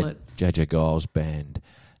 With a had Bullet. JJ Giles band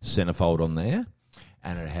Centerfold on there.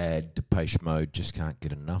 And it had Depeche Mode, Just Can't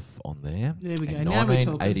Get Enough on there. There we go. And Now we're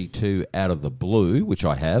talking. 1982 Out of the Blue, which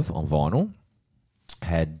I have on vinyl,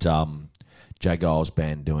 had J. Giles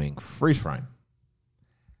band doing Freeze Frame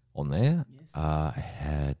on there. Yes. It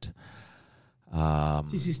had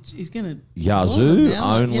He's going to... Yazoo,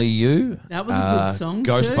 Only You. That was a good song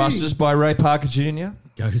too. Ghostbusters by Ray Parker Jr.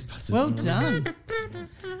 Ghostbusters. Well done.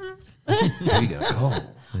 Who are you going to call?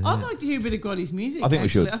 I'd like to hear a bit of Grotty's music. I think we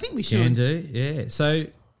actually. should. I think we Can should. do, yeah. So,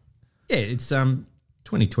 yeah, it's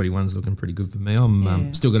 2021's looking pretty good for me. I'm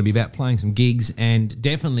Yeah. still going to be about playing some gigs, and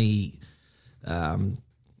definitely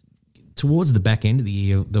towards the back end of the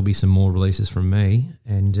year there'll be some more releases from me,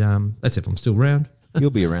 and that's if I'm still around. You'll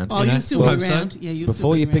be around. Oh, You know, you'll still well, be so around. Yeah, you'll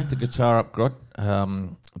Before you still be pick the guitar up, Grot,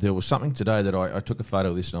 there was something today that I took a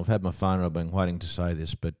photo of this, and I've had my phone and I've been waiting to say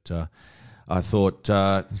this, but I thought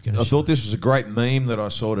this was a great meme that I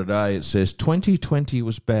saw today. It says 2020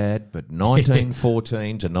 was bad, but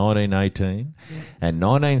 1914 to 1918 and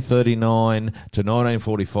 1939 to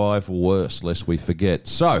 1945 were worse, lest we forget.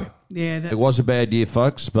 So Yeah, that's, it was a bad year,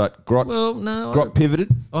 folks, but Grot, Well, no, Grot pivoted,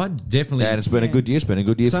 I definitely... and it's been a good year. It's been a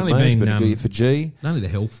good year It's for only me. It's been, been a good year for G. not only the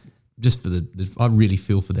health, just for I really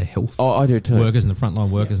feel for the health Oh, I do too. workers and the frontline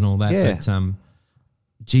workers and all that. Yeah. But,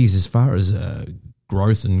 geez, as far as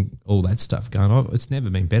growth and all that stuff going, it's never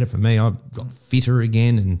been better for me. I've got fitter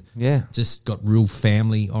again and Yeah. just got real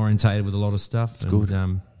family orientated with a lot of stuff. It's good.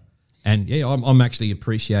 And yeah, I'm actually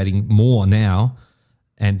appreciating more now.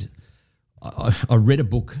 And I read a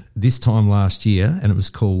book this time last year, and it was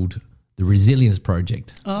called The Resilience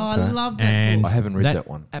Project. Oh, I love that And book. I haven't read that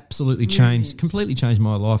one. Absolutely Brilliant. completely changed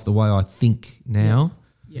my life, the way I think now.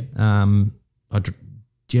 Yep. I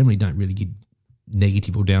generally don't really get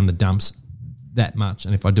negative or down the dumps that much,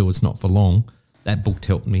 and if I do, it's not for long. That book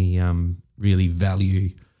helped me really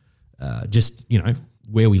value just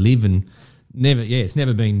where we live, and it's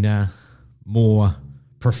never been more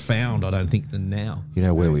profound, I don't think, than now. You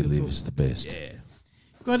know, where we live is the best. Yeah.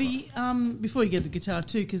 Grotty, before you get the guitar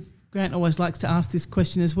too, because Grant always likes to ask this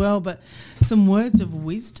question as well, but some words of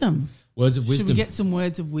wisdom. Words of Should wisdom. we get some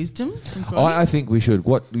words of wisdom from Grotty? I think we should.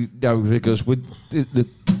 Because with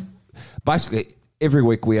basically every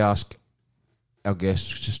week we ask our guests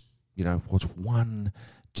just what's one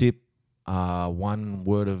tip, one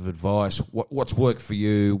word of advice, what's worked for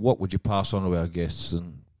you, what would you pass on to our guests,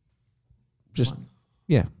 and just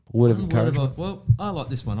a word of encouragement. Well, I like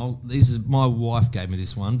this one. My wife gave me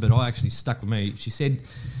this one, but I actually stuck with me. She said,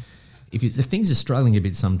 if things are struggling a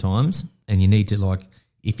bit sometimes, and you need to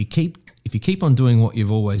if you keep on doing what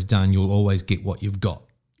you've always done, you'll always get what you've got.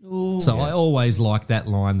 Ooh. So I always like that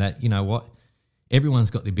line that, you know what,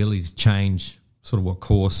 everyone's got the ability to change sort of what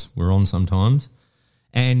course we're on sometimes.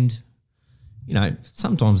 And,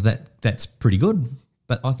 sometimes that's pretty good.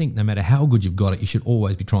 But I think no matter how good you've got it, you should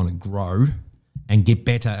always be trying to grow and get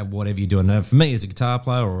better at whatever you're doing. Now, for me, as a guitar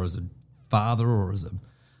player or as a father or as a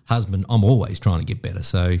husband, I'm always trying to get better.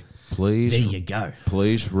 So Please, there you go.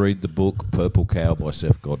 please read the book Purple Cow by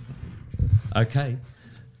Seth Godin. Okay,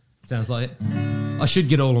 sounds like it. I should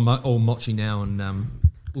get all mochi now, and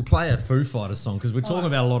we'll play a Foo Fighters song because we're talking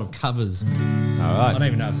about a lot of covers. All I right. don't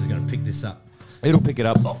even know if this is going to pick this up. It'll pick it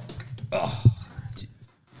up.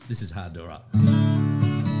 This is hard to up.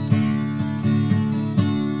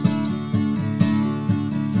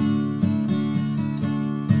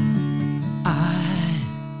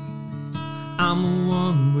 I'm a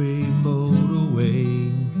one-way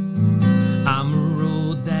motorway. I'm a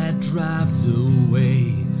road that drives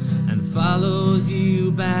away and follows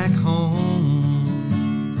you back home.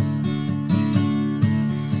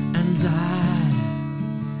 And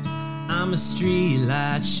I'm a street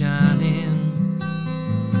light shining.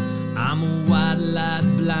 I'm a white light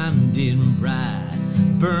blinding bright,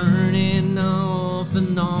 burning off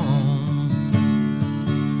and on.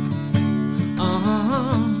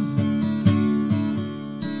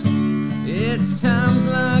 It's times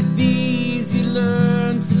like these you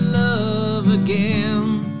learn to love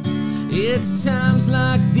again. It's times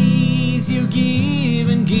like these you give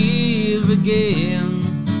and give again.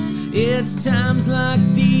 It's times like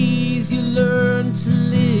these you learn to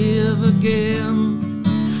live again.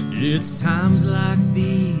 It's times like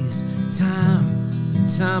these, time and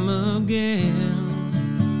time again.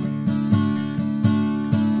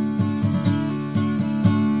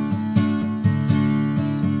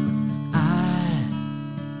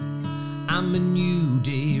 I'm a new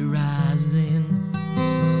day rising.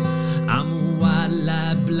 I'm a white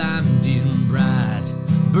light blinding bright,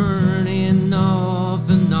 burning off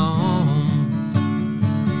and on.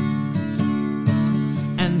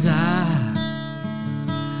 And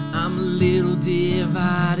I'm a little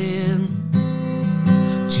divided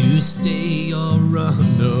to stay or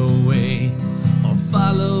run away or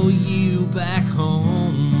follow you back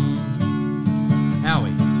home.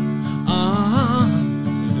 Howie.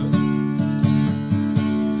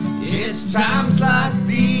 It's times like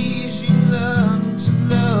these you learn to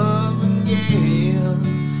love again.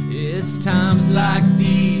 It's times like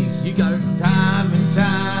these you go Time and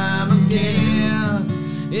time again.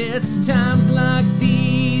 It's times like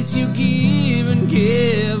these you give and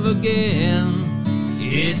give again.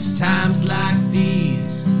 It's times like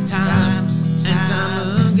these, Times and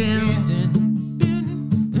time again.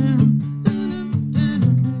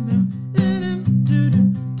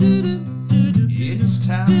 It's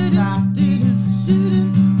times like these.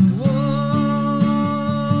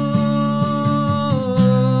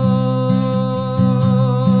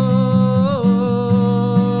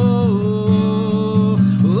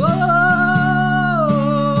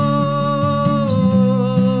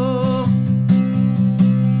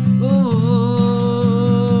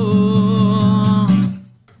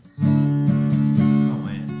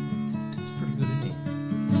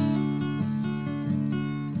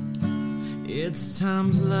 It's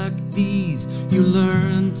times like these you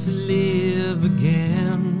learn to live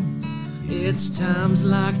again. It's times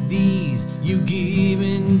like these you give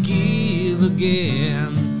and give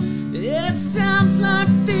again. It's times like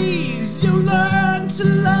these you learn to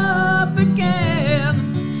love again.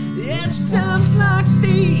 It's times like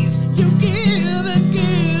these you give and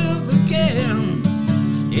give again.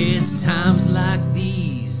 It's times like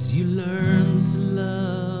these you learn to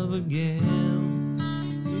love again.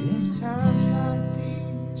 It's times like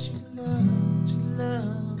these you learn to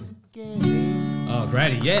love again. Oh,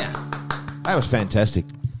 Grady, yeah. That was fantastic.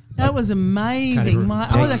 That was amazing.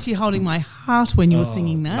 I was actually holding my heart when you were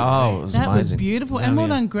singing that. Oh, it was that was amazing. beautiful. And well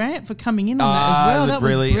done, Grant, for coming in on that as well. That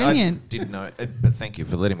really, was brilliant. I didn't know, but thank you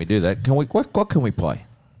for letting me do that. Can we? What can we play?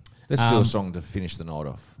 Let's do a song to finish the night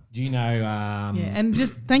off. Do you know? Yeah, and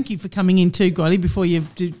just thank you for coming in too, Grotty, before you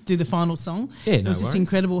do the final song. Yeah, no It was just worries.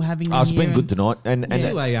 incredible having you Oh, it's here. been good tonight. And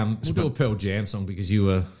we'll do a Pearl Jam song because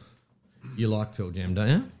you like Pearl Jam, don't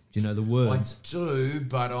you? Do you know the words? I do,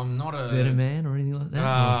 but I'm not a Better Man or anything like that?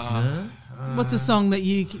 No? What's a song that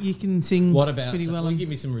you can sing What about? pretty well? Well, on? give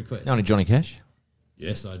me some requests. only Johnny Cash.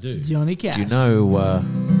 Yes, I do. Johnny Cash. Do you know?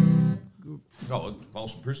 Oh,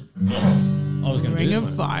 Folsom Prison. I was going to do Ring this of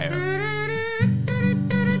one. Fire.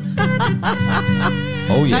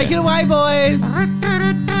 Oh yeah. Take it away, boys.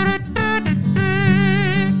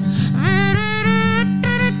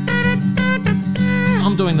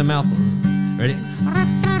 I'm doing the mouth. Ready?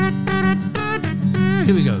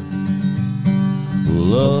 Here we go.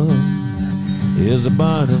 Love is a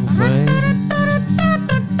burning flame,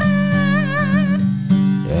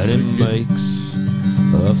 and it makes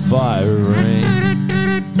a fire rain.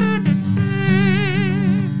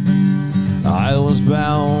 I was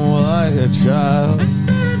bound like a child.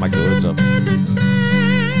 Make the words up.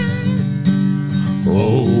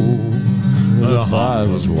 Oh, the fire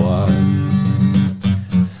was wide.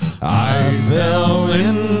 I fell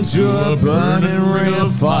into a burning ring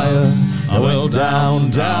of fire. I went down,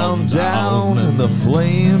 down, down, and the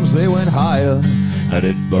flames, they went higher. And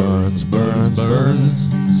it burns, burns, burns,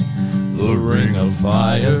 the ring of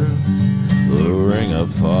fire, the ring of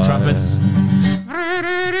fire. Trumpets.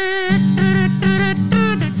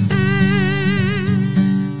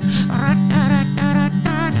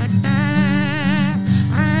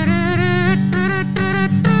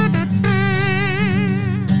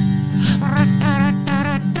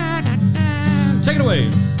 Take it away.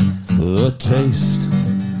 The taste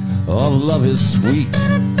of love is sweet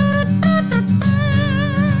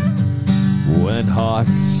when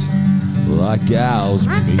hearts like ours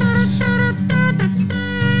meet.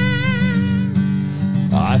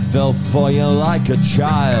 I fell for you like a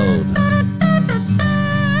child.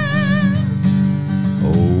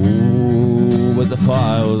 Oh, but the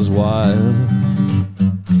fire was wild.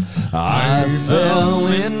 I fell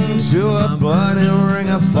into a burning ring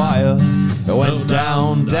of fire. I went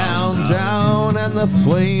down, down, down, and the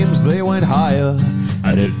flames, they went higher.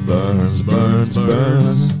 And it burns, burns,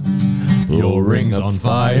 burns. Your ring's on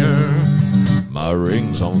fire. My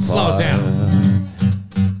ring's on fire. Slow it down.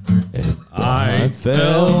 I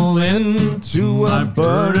fell into a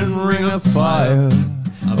burning ring of fire.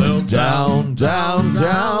 I fell down, down,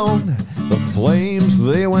 down. The flames,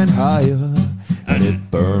 they went higher. And it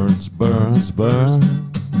burns, burns, burns.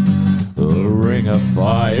 The ring of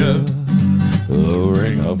fire. The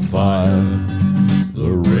ring of fire. The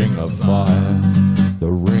ring of fire. The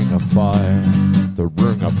ring of fire. The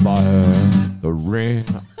ring of fire. The ring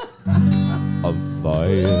of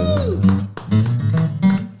fire.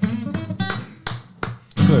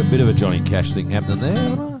 Got a bit of a Johnny Cash thing happening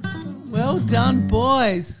there. Well done,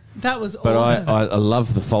 boys. That was But awesome. I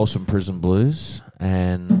love the Folsom Prison Blues,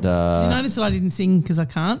 and Did you notice that I didn't sing because I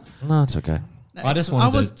can't? no, it's okay. I just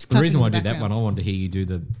wanted to. The reason why I did that one. one, I wanted to hear you do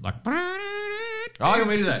the like. Oh, you want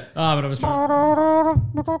me to do that? Oh, but I was trying.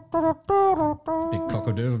 Big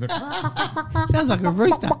cockadoodle. Sounds like a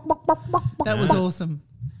rooster. That was awesome.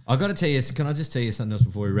 I got to tell you. Can I just tell you something else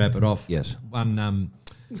before we wrap it off? Yes. One.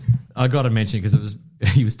 I got to mention because it was.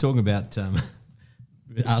 He was talking about.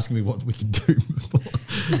 Asking me what we can do.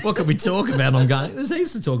 What can we talk about? And I'm going. There's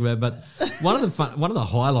heaps to talk about, but one of the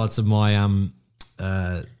highlights of my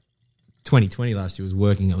 2020 last year was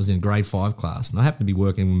working. I was in a grade 5 class, and I happened to be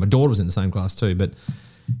working. My daughter was in the same class too, but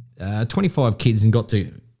 25 kids, and got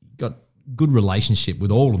good relationship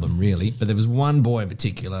with all of them really. But there was one boy in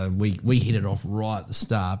particular. We hit it off right at the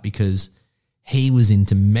start because he was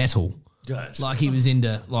into metal. Like he was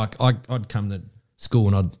into I'd come to school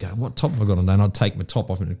and I'd go, what top have I got on? And I'd take my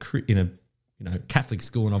top off in a Catholic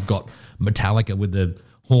school, and I've got Metallica with the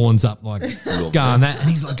horns up, like going that. And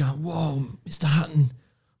he's like going, whoa, Mr. Hutton,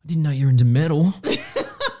 I didn't know you're into metal.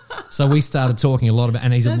 So we started talking a lot about,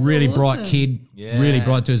 and he's a really bright kid, really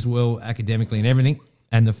bright too as well academically and everything.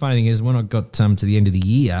 And the funny thing is, when I got to the end of the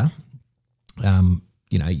year,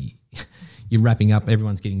 you're wrapping up,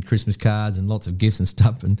 everyone's getting Christmas cards and lots of gifts and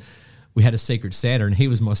stuff, and we had a Secret Santa, and he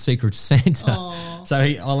was my Secret Santa. Aww. So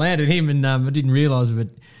I landed him, and I didn't realise it, but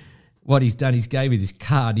what he's done, he's gave me this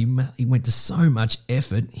card. He went to so much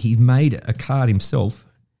effort. He made a card himself,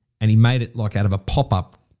 and he made it like out of a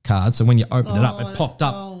pop-up card. So when you opened it up, it popped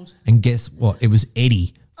up. Gold. And guess what? It was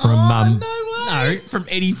Eddie from no way. from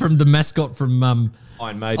Eddie from the mascot from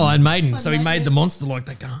Iron Maiden. Iron Maiden. So he made the monster like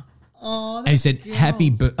that guy. Oh, And he said, not happy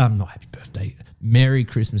birthday. Merry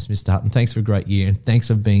Christmas, Mr. Hutton. Thanks for a great year, and thanks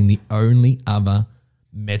for being the only other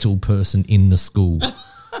metal person in the school.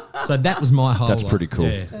 So that was my whole That's pretty cool.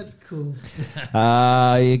 Yeah. That's cool.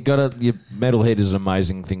 Your metalhead is an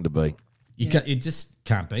amazing thing to be. You just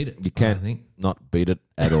can't beat it. You I can't think. not beat it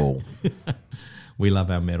at all. We love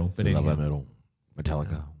our metal. But Love anyway. our metal.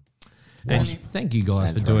 Metallica. And thank you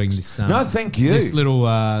guys for doing this. No, thank you. This little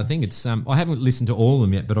thing. It's I haven't listened to all of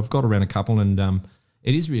them yet, but I've got around a couple, and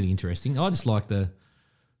it is really interesting. I just like the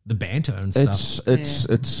banter and stuff.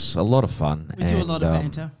 It's a lot of fun. We do a lot of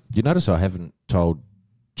banter. You notice I haven't told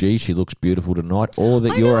G she looks beautiful tonight, or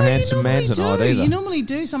that you're a handsome man tonight either. You normally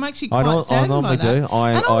do, so I'm actually quite I saddened normally by that. do.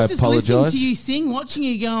 I was just listening apologise. to you sing, watching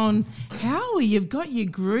you going, Howie, you've got your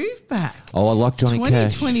groove back. Oh, I like Johnny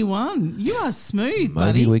Cash. 2021. You are smooth, Maybe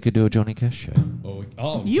buddy. we could do a Johnny Cash show.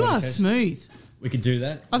 You are smooth. We could do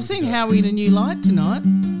that. I've seen Howie in a new light tonight.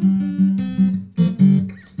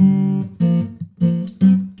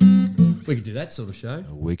 We could do that sort of show.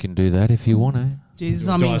 We can do that if you want to. Jesus,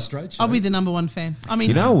 Do a I mean, Dire Straits show. I'll be the number one fan. I mean,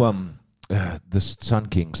 You know, the Sun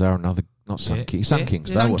Kings, they're another, not Sun Yeah. Kings, Sun Yeah.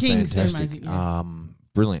 Kings, Sun they were Kings, they're fantastic. amazing,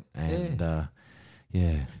 Brilliant. And,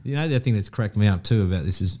 Yeah. You know, the thing that's cracked me up too about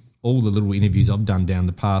this is all the little interviews I've done down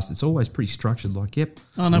the past. It's always pretty structured. Like, yep,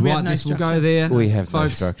 Oh, no, we have right, no this will structure. go there. We have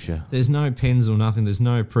Folks, no structure. There's no pens or nothing. There's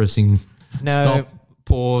no pressing. No. Stop.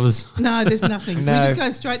 Pause. No, there's nothing. No. We just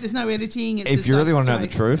go straight. There's no editing. It's If just you like really want to know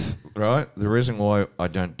the straight. truth, right, the reason why I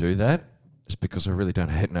don't do that is because I really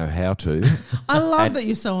don't know how to. I love And- that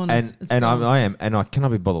you're so honest. It's and cool. I am, and I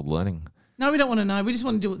cannot be bothered learning. No, we don't want to know. We just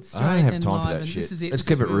want to do it straight. I don't have and time live for that and shit. This is it. Let's This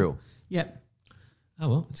keep is it real. Yep. Oh,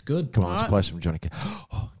 well, it's good. Come on, let's Alright. play some Johnny Cash.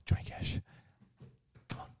 Oh, Johnny Cash.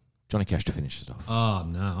 Come on. Johnny Cash to finish this off. Oh,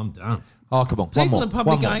 no, I'm done. Oh, come on. People One more. are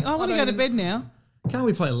probably One more. going, I want to go to bed now. Can't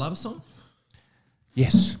we play a love song?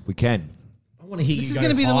 Yes, we can. I want to hear This you is go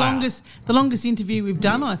going to be higher. the longest interview we've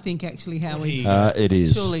done, I think, actually, Howie. It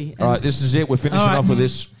is. Surely. All right, this is it. We're finishing All right. off with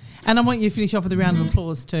this. And I want you to finish off with a round of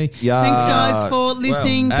applause too. Yeah. Thanks, guys, for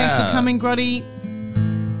listening. Well, Thanks for coming, Grotty.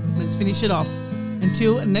 Let's finish it off.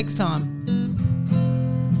 Until next time.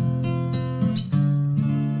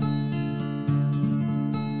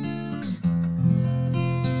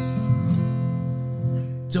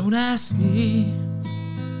 Don't ask me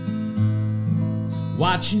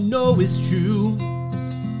what you know is true.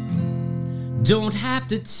 Don't have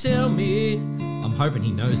to tell me. I'm hoping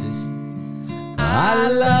he knows this. I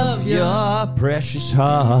love your precious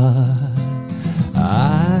heart.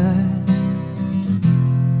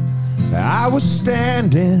 I was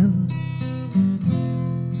standing,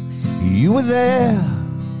 you were there.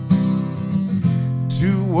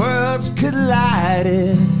 Two worlds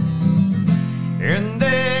collided, and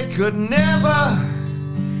they could never,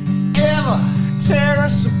 ever tear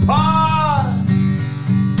us apart.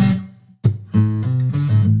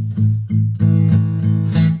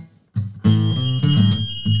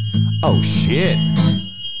 Oh shit.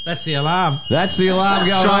 That's the alarm. That's the alarm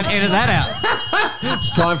going Try off. and edit that out. It's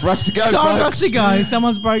time for us to go, Time for folks. us to go.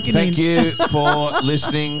 Someone's broken Thank in. you for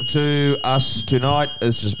listening to us tonight.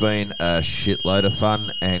 This has been a shitload of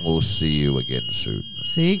fun, and we'll see you again soon.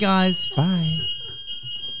 See you guys. Bye.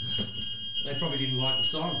 They probably didn't like the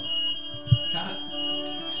song. Cut it.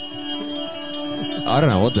 I don't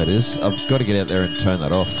know what that is. I've got to get out there and turn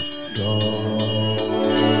that off. Got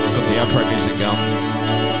the outro music going.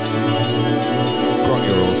 Grog,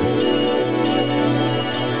 you're awesome.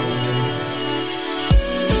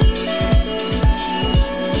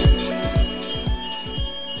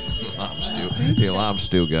 The alarm's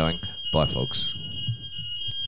still going. Bye, folks.